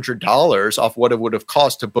 $500 off what it would have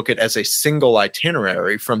cost to book it as a single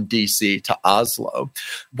itinerary from DC to Oslo.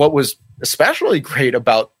 What was especially great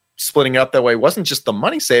about splitting it up that way wasn't just the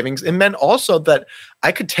money savings. It meant also that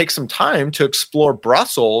I could take some time to explore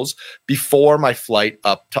Brussels before my flight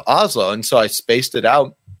up to Oslo. And so I spaced it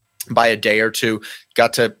out by a day or two,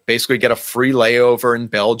 got to basically get a free layover in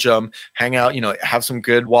Belgium, hang out, have some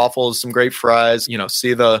good waffles, some great fries,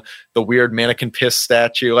 see the weird mannequin piss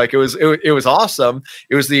statue. Like, it was awesome.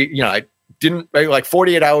 It was I didn't, like,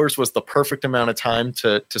 48 hours was the perfect amount of time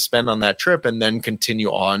to spend on that trip, and then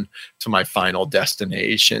continue on to my final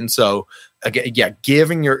destination. So again,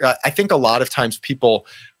 I think a lot of times people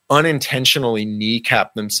unintentionally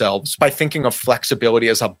kneecap themselves by thinking of flexibility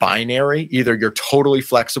as a binary. Either you're totally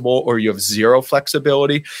flexible or you have zero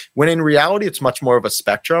flexibility, when in reality, it's much more of a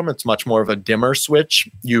spectrum. It's much more of a dimmer switch.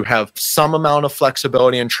 You have some amount of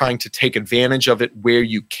flexibility and trying to take advantage of it where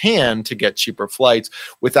you can to get cheaper flights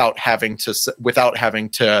without having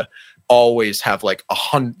to always have like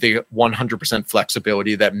the 100%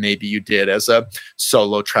 flexibility that maybe you did as a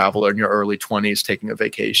solo traveler in your early 20s taking a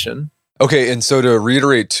vacation. Okay, and so to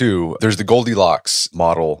reiterate too, there's the Goldilocks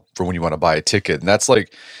model for when you want to buy a ticket. And that's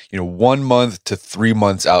like, 1 month to 3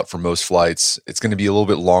 months out for most flights. It's going to be a little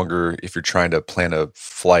bit longer if you're trying to plan a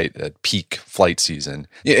flight at peak flight season.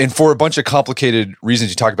 And for a bunch of complicated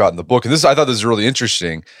reasons you talk about in the book, and I thought this was really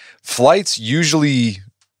interesting, flights usually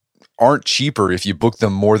aren't cheaper if you book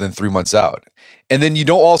them more than 3 months out. And then you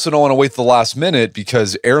don't want to wait the last minute,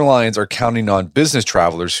 because airlines are counting on business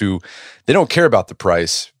travelers who they don't care about the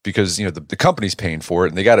price because the company's paying for it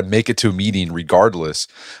and they got to make it to a meeting regardless.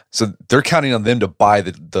 So they're counting on them to buy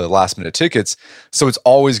the last minute tickets. So it's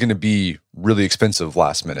always going to be really expensive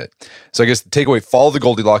last minute. So I guess the takeaway, follow the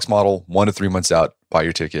Goldilocks model, 1 to 3 months out, buy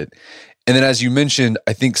your ticket. And then, as you mentioned,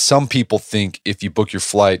 I think some people think if you book your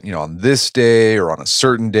flight, on this day or on a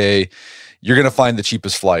certain day, you're going to find the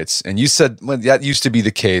cheapest flights. And you said, well, that used to be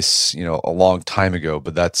the case, a long time ago,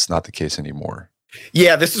 but that's not the case anymore.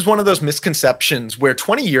 Yeah, this is one of those misconceptions where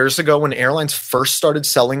 20 years ago, when airlines first started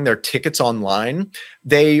selling their tickets online,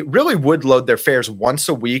 they really would load their fares once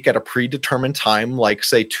a week at a predetermined time, like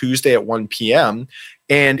say Tuesday at 1 p.m.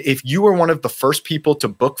 And if you were one of the first people to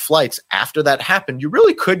book flights after that happened, you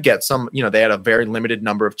really could get some, they had a very limited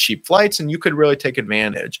number of cheap flights and you could really take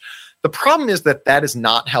advantage. The problem is that is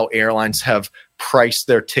not how airlines have priced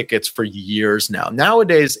their tickets for years now.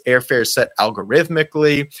 Nowadays, airfare is set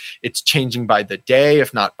algorithmically. It's changing by the day,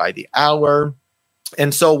 if not by the hour.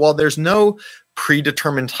 And so while there's no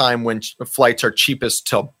predetermined time when flights are cheapest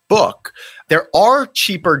to book, there are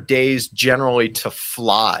cheaper days generally to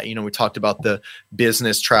fly. You know, we talked about the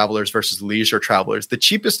business travelers versus leisure travelers. The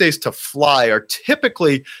cheapest days to fly are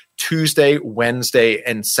typically Tuesday, Wednesday,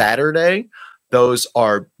 and Saturday. Those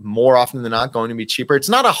are more often than not going to be cheaper. It's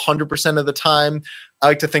not 100% of the time. I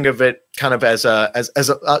like to think of it kind of as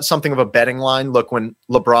something of a betting line. Look, when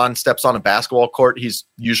LeBron steps on a basketball court, he's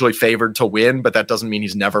usually favored to win, but that doesn't mean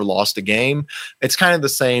he's never lost a game. It's kind of the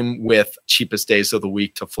same with cheapest days of the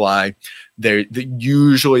week to fly.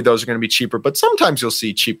 Usually those are going to be cheaper, but sometimes you'll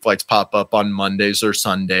see cheap flights pop up on Mondays or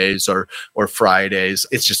Sundays or Fridays.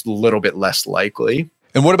 It's just a little bit less likely.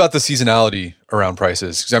 And what about the seasonality around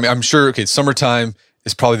prices? Because I mean, I'm sure, summertime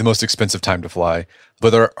is probably the most expensive time to fly,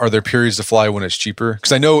 but are there periods to fly when it's cheaper?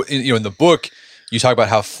 Because I know, in the book, you talk about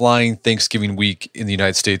how flying Thanksgiving week in the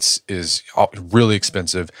United States is really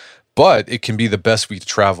expensive, but it can be the best week to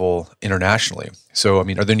travel internationally. So, I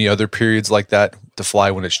mean, are there any other periods like that to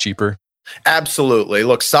fly when it's cheaper? Absolutely.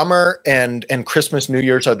 Look, summer and Christmas, New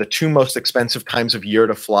Year's are the two most expensive times of year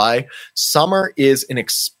to fly. Summer is an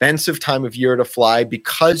expensive time of year to fly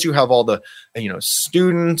because you have all the,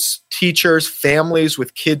 students, teachers, families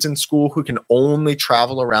with kids in school who can only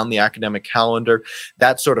travel around the academic calendar.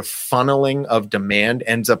 That sort of funneling of demand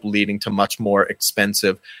ends up leading to much more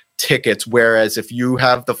expensive tickets. Whereas if you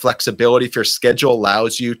have the flexibility, if your schedule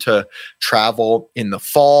allows you to travel in the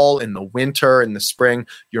fall, in the winter, in the spring,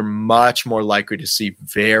 you're much more likely to see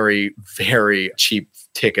very, very cheap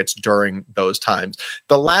tickets during those times.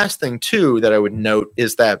 The last thing too that I would note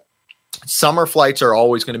is that summer flights are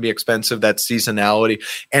always going to be expensive. That's seasonality.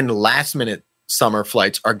 And last minute summer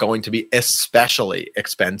flights are going to be especially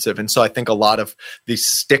expensive. And so I think a lot of the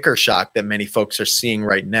sticker shock that many folks are seeing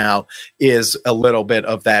right now is a little bit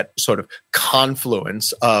of that sort of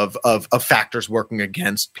confluence of factors working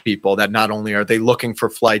against people, that not only are they looking for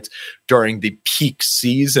flights during the peak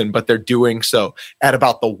season, but they're doing so at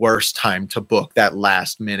about the worst time to book, that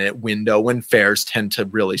last minute window when fares tend to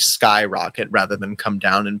really skyrocket rather than come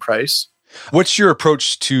down in price. What's your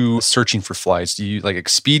approach to searching for flights? Do you like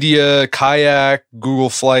Expedia, Kayak, Google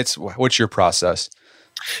Flights? What's your process?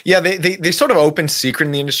 Yeah, they sort of open secret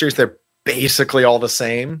in the industry is they're basically all the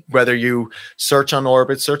same. Whether you search on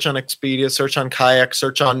Orbit, search on Expedia, search on Kayak,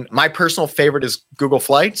 search on... My personal favorite is Google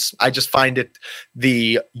Flights. I just find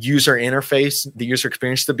the user interface, the user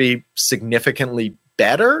experience to be significantly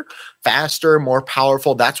better, faster, more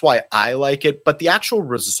powerful. That's why I like it. But the actual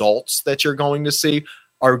results that you're going to see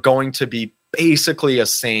are going to be basically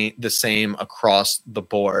the same across the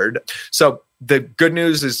board. So the good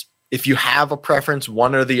news is if you have a preference,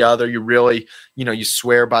 one or the other, you really, you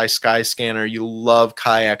swear by Skyscanner, you love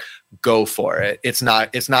Kayak, go for it. It's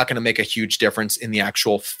not going to make a huge difference in the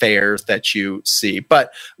actual fares that you see.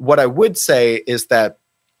 But what I would say is that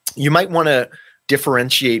you might want to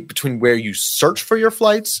differentiate between where you search for your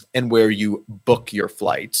flights and where you book your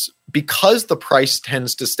flights. Because the price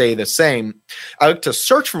tends to stay the same, I like to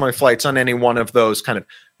search for my flights on any one of those kind of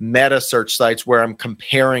meta search sites where I'm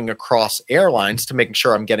comparing across airlines to making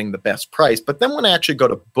sure I'm getting the best price. But then when I actually go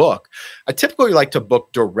to book, I typically like to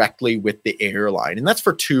book directly with the airline. And that's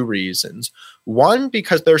for two reasons. One,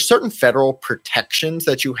 because there are certain federal protections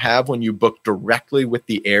that you have when you book directly with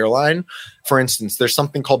the airline. For instance, there's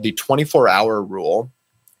something called the 24-hour rule.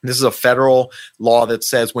 This is a federal law that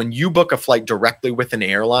says when you book a flight directly with an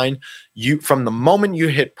airline, from the moment you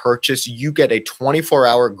hit purchase, you get a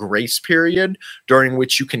 24-hour grace period during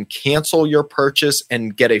which you can cancel your purchase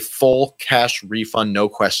and get a full cash refund, no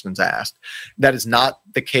questions asked. That is not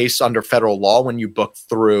the case under federal law when you book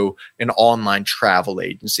through an online travel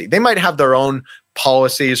agency. They might have their own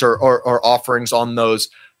policies or offerings on those.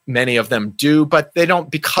 Many of them do, but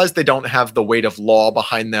because they don't have the weight of law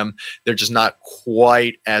behind them, they're just not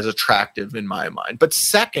quite as attractive in my mind. But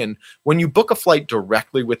second, when you book a flight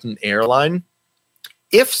directly with an airline,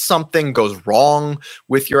 if something goes wrong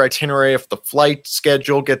with your itinerary, if the flight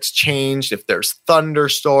schedule gets changed, if there's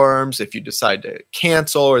thunderstorms, if you decide to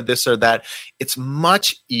cancel or this or that, it's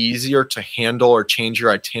much easier to handle or change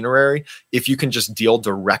your itinerary if you can just deal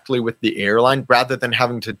directly with the airline rather than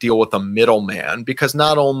having to deal with a middleman. Because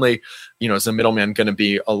not only, is the middleman going to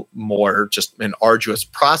be a more just an arduous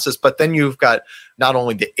process, but then you've got not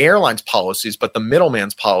only the airline's policies, but the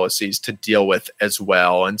middleman's policies to deal with as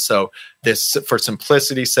well. And so this, for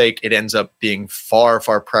simplicity's sake, it ends up being far,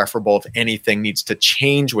 far preferable if anything needs to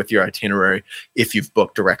change with your itinerary if you've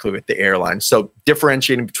booked directly with the airline. So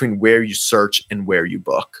differentiating between where you search and where you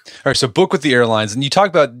book. All right, so book with the airlines. And you talk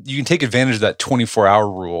about you can take advantage of that 24-hour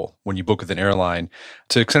rule when you book with an airline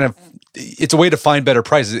to kind of, it's a way to find better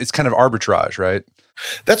prices. It's kind of arbitrage, right?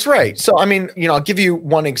 That's right. So, I mean, I'll give you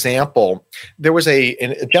one example. There was a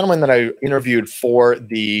gentleman that I interviewed for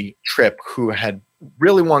the trip who had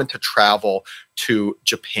really wanted to travel to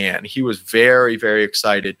Japan. He was very, very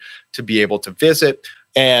excited to be able to visit.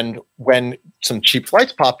 And when some cheap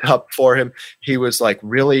flights popped up for him, he was like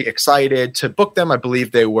really excited to book them. I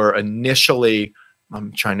believe they were initially,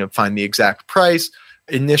 I'm trying to find the exact price,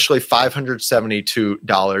 initially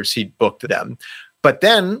 $572. He booked them. But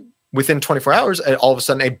then within 24 hours, all of a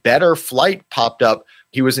sudden, a better flight popped up.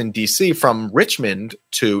 He was in DC from Richmond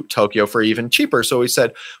to Tokyo for even cheaper. So he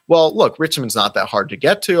said, well, look, Richmond's not that hard to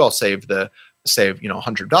get to. I'll save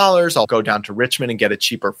 $100. I'll go down to Richmond and get a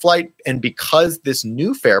cheaper flight. And because this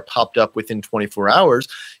new fare popped up within 24 hours,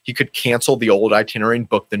 he could cancel the old itinerary and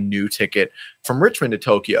book the new ticket from Richmond to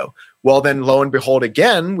Tokyo. Well, then lo and behold,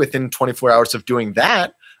 again, within 24 hours of doing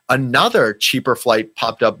that, another cheaper flight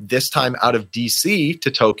popped up, this time out of DC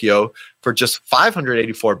to Tokyo for just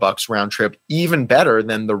 $584 round trip, even better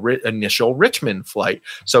than the initial Richmond flight.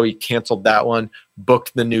 So he canceled that one,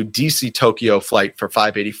 booked the new DC Tokyo flight for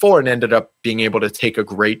 $584, and ended up being able to take a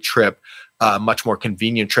great trip, much more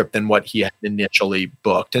convenient trip than what he had initially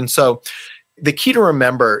booked. And so the key to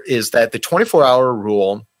remember is that the 24-hour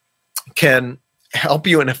rule can help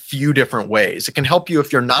you in a few different ways. It can help you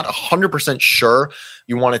if you're not 100% sure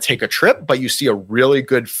you want to take a trip, but you see a really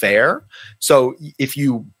good fare. So if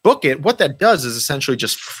you book it, what that does is essentially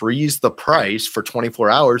just freeze the price for 24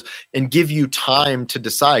 hours and give you time to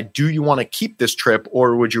decide, do you want to keep this trip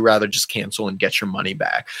or would you rather just cancel and get your money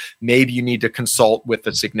back? Maybe you need to consult with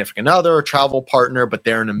a significant other, a travel partner, but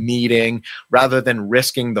they're in a meeting, rather than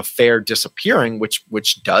risking the fare disappearing,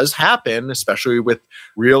 which does happen, especially with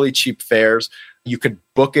really cheap fares. You could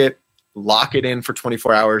book it, lock it in for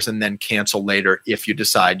 24 hours, and then cancel later if you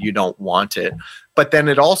decide you don't want it. But then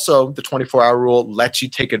it also, the 24-hour rule lets you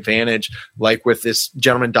take advantage, like with this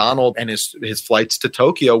gentleman, Donald, and his flights to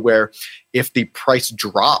Tokyo, where if the price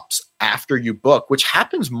drops after you book, which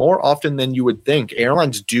happens more often than you would think,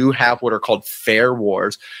 airlines do have what are called fare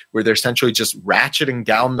wars, where they're essentially just ratcheting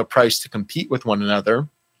down the price to compete with one another.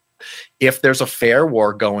 If there's a fare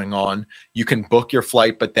war going on, you can book your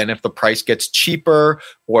flight, but then if the price gets cheaper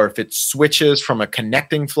or if it switches from a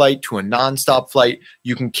connecting flight to a nonstop flight,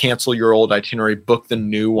 you can cancel your old itinerary, book the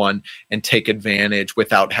new one, and take advantage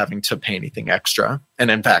without having to pay anything extra.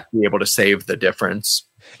 And in fact, be able to save the difference.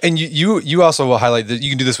 And you also will highlight that you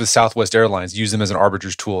can do this with Southwest Airlines, use them as an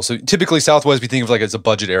arbitrage tool. So typically Southwest, we think of like as a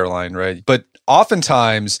budget airline, right? But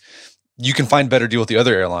oftentimes you can find better deal with the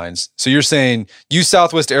other airlines. So you're saying use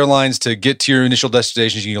Southwest Airlines to get to your initial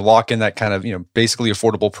destinations. You can lock in that kind of, basically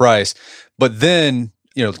affordable price, but then,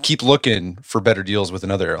 keep looking for better deals with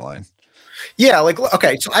another airline. Yeah,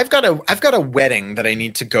 okay, so I've got a wedding that I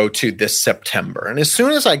need to go to this September. And as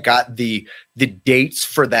soon as I got the dates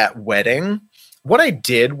for that wedding, what I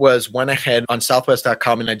did was went ahead on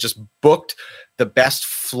southwest.com and I just booked the best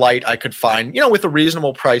flight I could find, with a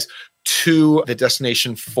reasonable price to the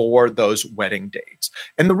destination for those wedding dates.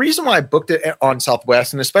 And the reason why I booked it on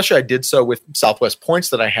Southwest, and especially I did so with Southwest points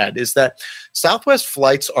that I had, is that Southwest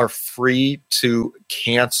flights are free to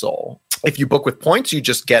cancel. If you book with points, you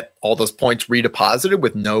just get all those points redeposited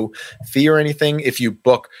with no fee or anything. If you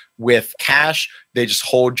book with cash, they just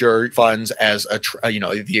hold your funds as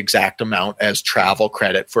the exact amount as travel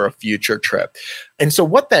credit for a future trip. And so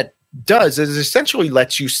what that does is essentially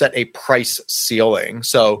lets you set a price ceiling.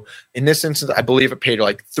 So in this instance, I believe it paid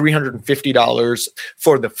like $350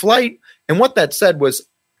 for the flight. And what that said was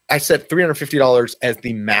I set $350 as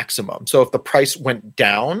the maximum. So if the price went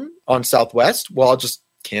down on Southwest, well, I'll just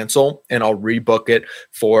cancel and I'll rebook it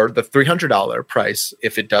for the $300 price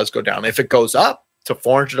if it does go down. If it goes up to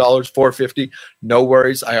 $400, $450, no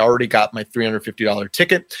worries. I already got my $350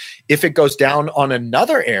 ticket. If it goes down on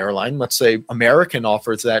another airline, let's say American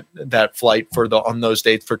offers that flight on those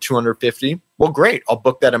dates for $250, well, great. I'll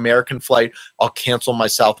book that American flight. I'll cancel my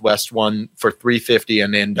Southwest one for $350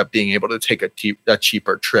 and end up being able to take a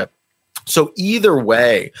cheaper trip. So either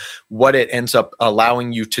way, what it ends up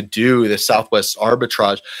allowing you to do, the Southwest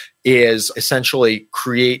arbitrage, is essentially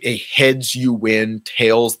create a heads you win,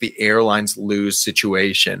 tails the airlines lose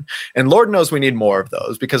situation. And Lord knows we need more of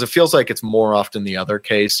those, because it feels like it's more often the other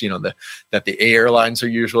case, that the airlines are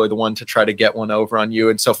usually the one to try to get one over on you.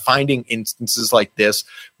 And so finding instances like this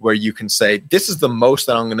where you can say, this is the most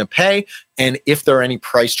that I'm going to pay. And if there are any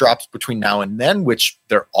price drops between now and then, which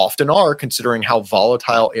there often are, considering how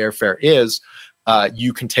volatile airfare is,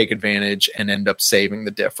 you can take advantage and end up saving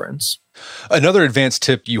the difference. Another advanced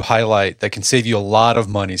tip you highlight that can save you a lot of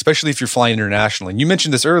money, especially if you're flying internationally. And you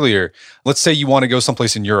mentioned this earlier. Let's say you want to go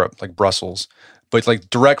someplace in Europe, like Brussels, but like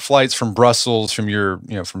direct flights from Brussels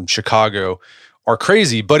from Chicago are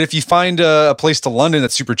crazy. But if you find a place to London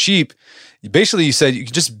that's super cheap, basically you said you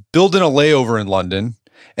can just build in a layover in London.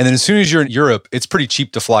 And then as soon as you're in Europe, it's pretty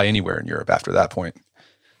cheap to fly anywhere in Europe after that point.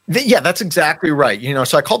 Yeah, that's exactly right.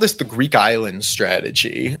 So I call this the Greek island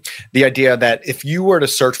strategy. The idea that if you were to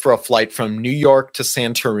search for a flight from New York to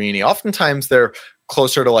Santorini, oftentimes they're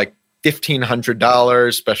closer to like $1,500,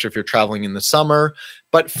 especially if you're traveling in the summer.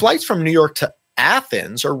 But flights from New York to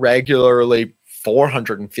Athens are regularly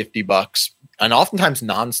 $450 and oftentimes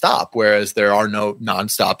nonstop, whereas there are no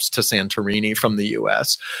nonstops to Santorini from the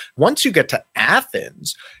US. Once you get to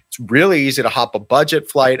Athens, it's really easy to hop a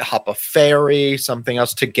budget flight, hop a ferry, something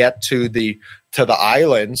else to get to the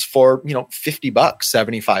islands for, $50,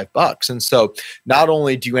 $75. And so not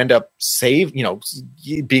only do you end up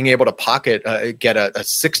being able to get a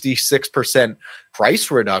 66%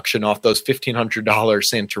 price reduction off those $1,500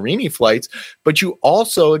 Santorini flights, but you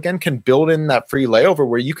also, again, can build in that free layover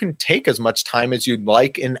where you can take as much time as you'd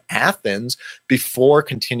like in Athens before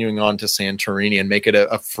continuing on to Santorini and make it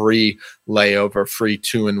a free layover, free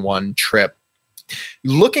 2-in-1 trip.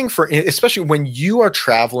 Looking for, especially when you are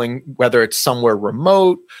traveling, whether it's somewhere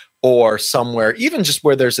remote or somewhere, even just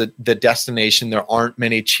where there's the destination, there aren't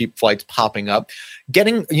many cheap flights popping up.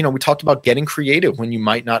 We talked about getting creative when you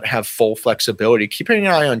might not have full flexibility, keeping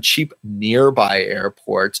an eye on cheap nearby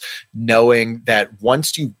airports, knowing that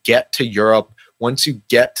once you get to Europe, once you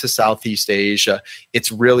get to Southeast Asia,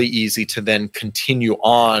 it's really easy to then continue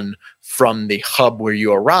on from the hub where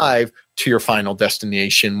you arrive to your final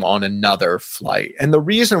destination on another flight. And the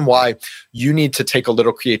reason why you need to take a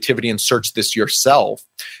little creativity and search this yourself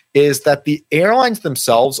is that the airlines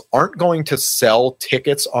themselves aren't going to sell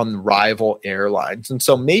tickets on rival airlines. And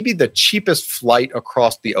so maybe the cheapest flight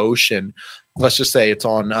across the ocean, let's just say it's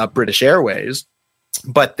on British Airways,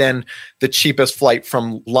 but then the cheapest flight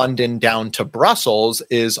from London down to Brussels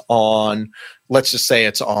is on, let's just say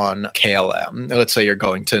it's on KLM. Let's say you're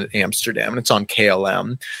going to Amsterdam and it's on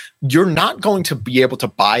KLM. You're not going to be able to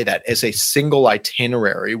buy that as a single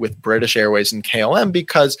itinerary with British Airways and KLM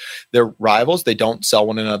because they're rivals. They don't sell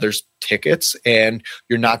one another's tickets and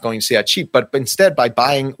you're not going to see that cheap. But instead, by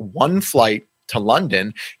buying one flight to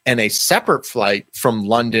London and a separate flight from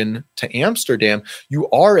London to Amsterdam, you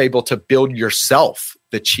are able to build yourself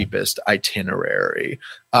the cheapest itinerary.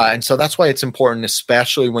 And so that's why it's important,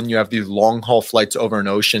 especially when you have these long haul flights over an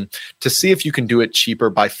ocean, to see if you can do it cheaper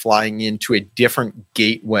by flying into a different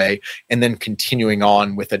gateway and then continuing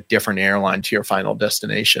on with a different airline to your final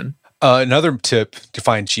destination. Another tip to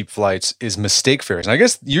find cheap flights is mistake fares. And I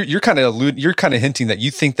guess you're kind of hinting that you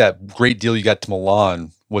think that great deal you got to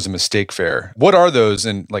Milan was a mistake fare. What are those,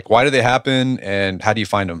 and why do they happen, and how do you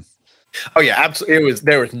find them? Oh yeah, absolutely.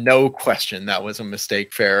 There was no question that was a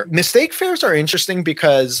mistake fare. Mistake fares are interesting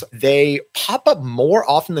because they pop up more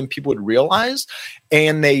often than people would realize,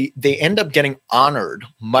 and they end up getting honored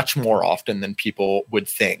much more often than people would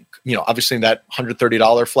think. Obviously that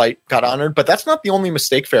 $130 flight got honored, but that's not the only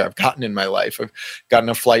mistake fare I've gotten in my life. I've gotten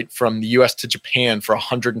a flight from the US to Japan for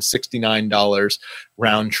 $169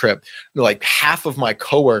 round trip. Like half of my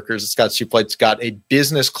coworkers at Scott Cheap Flights got a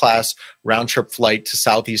business class round trip flight to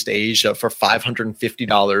Southeast Asia for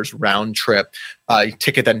 $550 round trip. A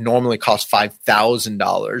ticket that normally costs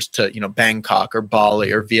 $5,000 to Bangkok or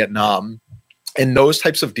Bali or Vietnam. And those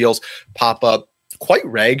types of deals pop up quite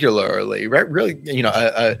regularly, right? Really,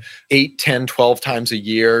 8, 10, 12 times a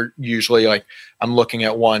year. Usually, I'm looking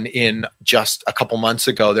at one in just a couple months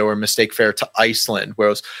ago. There were a mistake fare to Iceland, where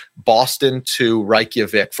it was Boston to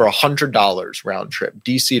Reykjavik for $100 round trip,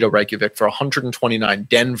 DC to Reykjavik for $129,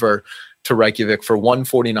 Denver to Reykjavik for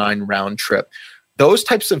 $149 round trip. Those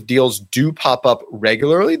types of deals do pop up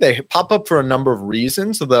regularly. They pop up for a number of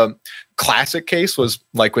reasons. So the classic case was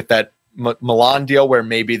like with that Milan deal where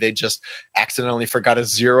maybe they just accidentally forgot a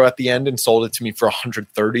zero at the end and sold it to me for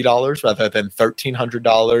 $130 rather than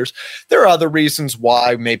 $1,300. There are other reasons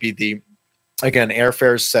why maybe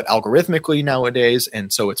airfare is set algorithmically nowadays,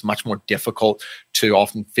 and so it's much more difficult to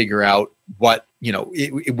often figure out what,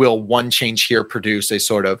 will one change here produce a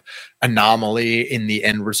sort of anomaly in the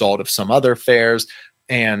end result of some other fares?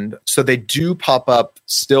 And so they do pop up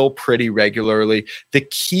still pretty regularly. The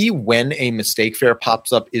key when a mistake fare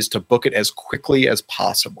pops up is to book it as quickly as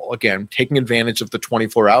possible. Again, taking advantage of the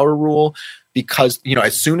 24-hour rule, because,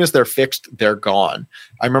 as soon as they're fixed, they're gone.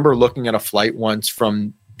 I remember looking at a flight once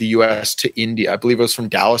from the US to India. I believe it was from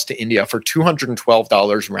Dallas to India for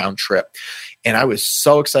 $212 round trip. And I was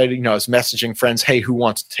so excited. I was messaging friends, hey, who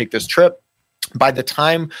wants to take this trip? By the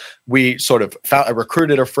time we sort of I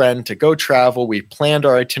recruited a friend to go travel, we planned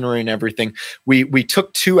our itinerary and everything. We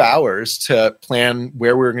took 2 hours to plan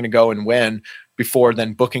where we were going to go and when before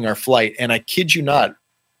then booking our flight. And I kid you not,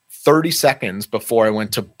 30 seconds before I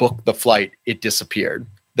went to book the flight, it disappeared.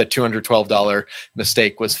 The $212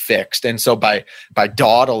 mistake was fixed. And so by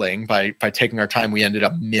dawdling, by taking our time, we ended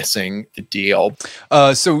up missing the deal.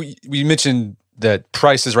 So we mentioned that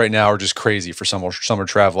prices right now are just crazy for summer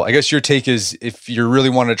travel. I guess your take is if you really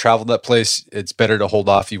want to travel that place, it's better to hold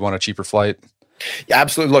off if you want a cheaper flight. Yeah,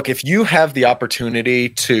 absolutely. Look, if you have the opportunity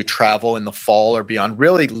to travel in the fall or beyond,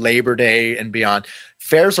 really Labor Day and beyond,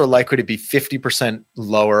 fares are likely to be 50%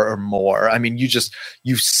 lower or more. I mean,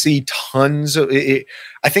 you see tons of it.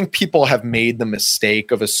 I think people have made the mistake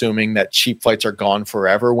of assuming that cheap flights are gone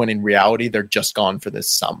forever, when in reality, they're just gone for this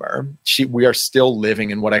summer. We are still living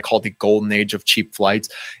in what I call the golden age of cheap flights.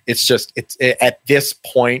 It's at this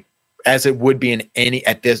point, as it would be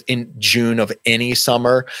in June of any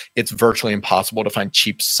summer, it's virtually impossible to find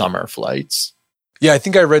cheap summer flights. Yeah, I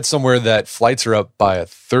think I read somewhere that flights are up by a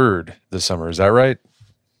third this summer. Is that right?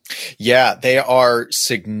 Yeah, they are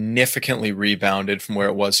significantly rebounded from where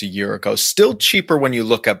it was a year ago. Still cheaper when you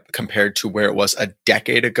look up compared to where it was a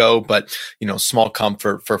decade ago, but small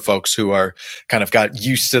comfort for folks who are kind of got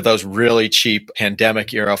used to those really cheap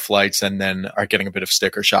pandemic era flights and then are getting a bit of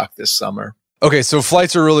sticker shock this summer. Okay, so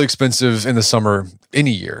flights are really expensive in the summer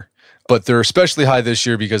any year, but they're especially high this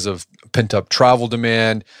year because of pent-up travel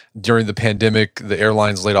demand. During the pandemic, the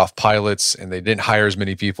airlines laid off pilots and they didn't hire as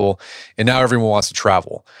many people, and now everyone wants to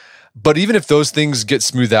travel. But even if those things get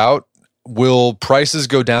smoothed out, will prices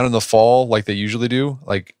go down in the fall like they usually do?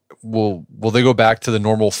 Like, will they go back to the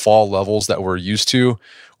normal fall levels that we're used to?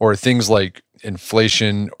 Or are things like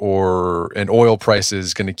inflation and oil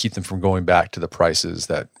prices going to keep them from going back to the prices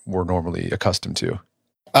that we're normally accustomed to?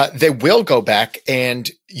 They will go back, and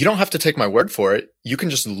you don't have to take my word for it. You can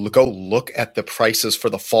just go look at the prices for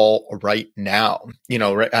the fall right now.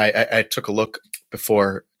 I took a look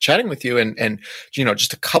before chatting with you, and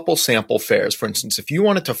just a couple sample fares. For instance, if you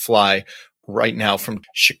wanted to fly right now from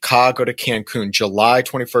Chicago to Cancun, July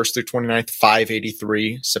 21st through 29th,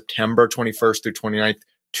 $583, September 21st through 29th,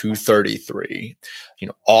 $233.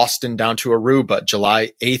 Austin down to Aruba,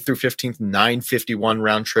 July 8th through 15th, $951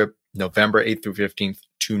 round trip, November 8th through 15th,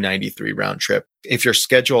 $293 round trip. If your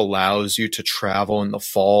schedule allows you to travel in the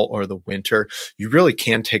fall or the winter, you really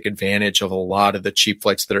can take advantage of a lot of the cheap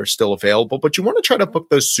flights that are still available, but you want to try to book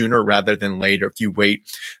those sooner rather than later. If you wait,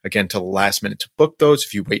 again, till the last minute to book those,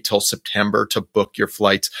 if you wait till September to book your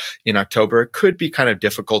flights in October, it could be kind of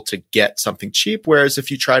difficult to get something cheap. Whereas if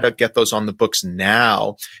you try to get those on the books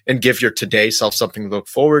now and give your today self something to look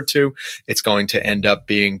forward to, it's going to end up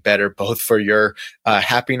being better both for your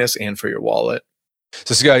happiness and for your wallet.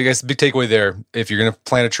 So, Scott, I guess the big takeaway there, if you're going to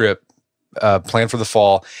plan a trip, plan for the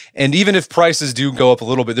fall. And even if prices do go up a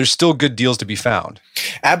little bit, there's still good deals to be found.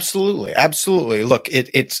 Absolutely. Absolutely. Look,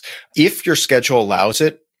 it's if your schedule allows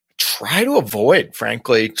it, try to avoid,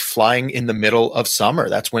 frankly, flying in the middle of summer.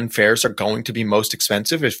 That's when fares are going to be most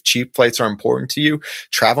expensive. If cheap flights are important to you,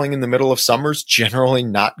 traveling in the middle of summer is generally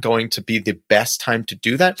not going to be the best time to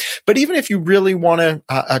do that. But even if you really want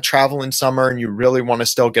to travel in summer and you really want to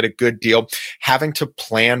still get a good deal, having to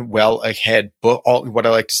plan well ahead. What I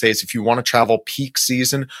like to say is if you want to travel peak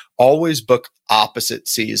season, always book opposite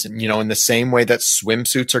season. In the same way that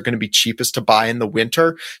swimsuits are going to be cheapest to buy in the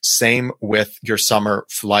winter, same with your summer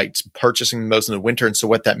flights, purchasing those in the winter. And so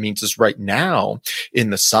what that means is right now in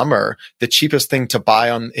the summer, the cheapest thing to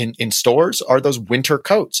buy in stores are those winter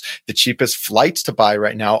coats. The cheapest flights to buy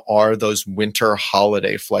right now are those winter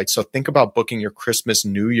holiday flights. So think about booking your Christmas,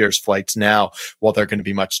 New Year's flights now, while they're going to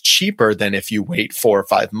be much cheaper than if you wait 4 or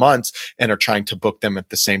 5 months and are trying to book them at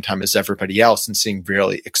the same time as everybody else and seeing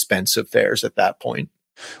really expensive fares at that point.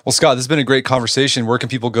 Well, Scott, this has been a great conversation. Where can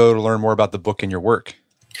people go to learn more about the book and your work?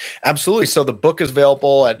 Absolutely. So the book is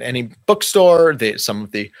available at any bookstore. Some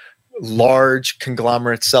of the large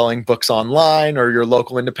conglomerates selling books online or your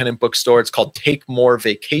local independent bookstore. It's called Take More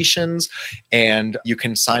Vacations, and you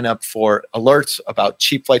can sign up for alerts about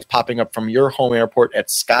cheap flights popping up from your home airport at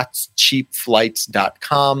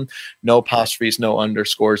scottscheapflights.com. No apostrophes, no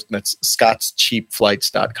underscores. That's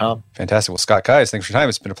scottscheapflights.com. Fantastic. Well, Scott Keyes, thanks for your time.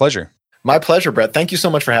 It's been a pleasure. My pleasure, Brett. Thank you so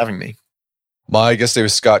much for having me. My guest today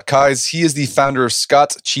was Scott Keyes. He is the founder of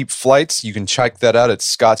Scott's Cheap Flights. You can check that out at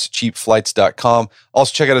scottscheapflights.com.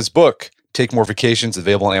 Also check out his book, Take More Vacations,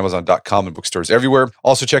 available on Amazon.com and bookstores everywhere.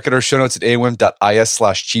 Also check out our show notes at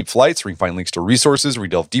aom.is/cheapflights, where you can find links to resources where we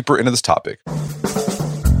delve deeper into this topic.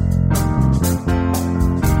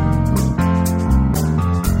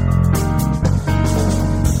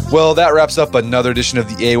 Well, that wraps up another edition of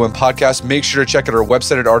the AOM podcast. Make sure to check out our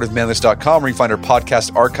website at artofmanliness.com, where you can find our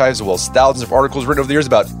podcast archives, as well as thousands of articles written over the years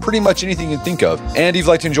about pretty much anything you can think of. And if you'd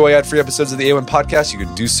like to enjoy ad-free episodes of the AOM podcast, you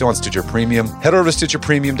can do so on Stitcher Premium. Head over to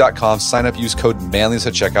stitcherpremium.com, sign up, use code manliness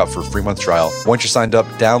at checkout for a free month trial. Once you're signed up,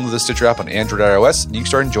 download the Stitcher app on Android or iOS, and you can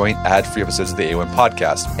start enjoying ad-free episodes of the AOM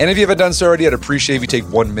podcast. And if you haven't done so already, I'd appreciate if you take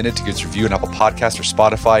 1 minute to give us a review on Apple Podcasts or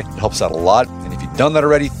Spotify. It helps out a lot. And if you've done that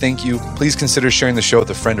already, thank you. Please consider sharing the show with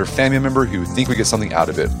a friend or family member who would think we get something out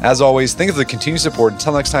of it. As always, think of the continued support.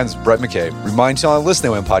 Until next time, this is Brett McKay. Remind you on Listen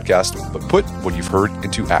to AOM podcast, but put what you've heard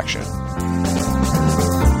into action.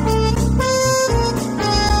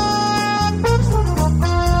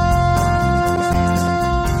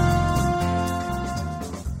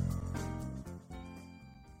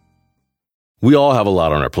 We all have a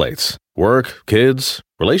lot on our plates. Work, kids,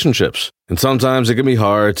 relationships. And sometimes it can be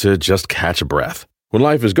hard to just catch a breath. When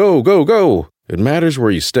life is go, go, go, it matters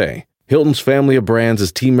where you stay. Hilton's family of brands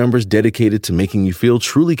has team members dedicated to making you feel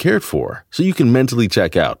truly cared for, so you can mentally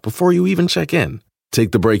check out before you even check in.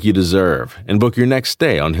 Take the break you deserve and book your next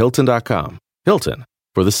stay on Hilton.com. Hilton,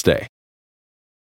 for the stay.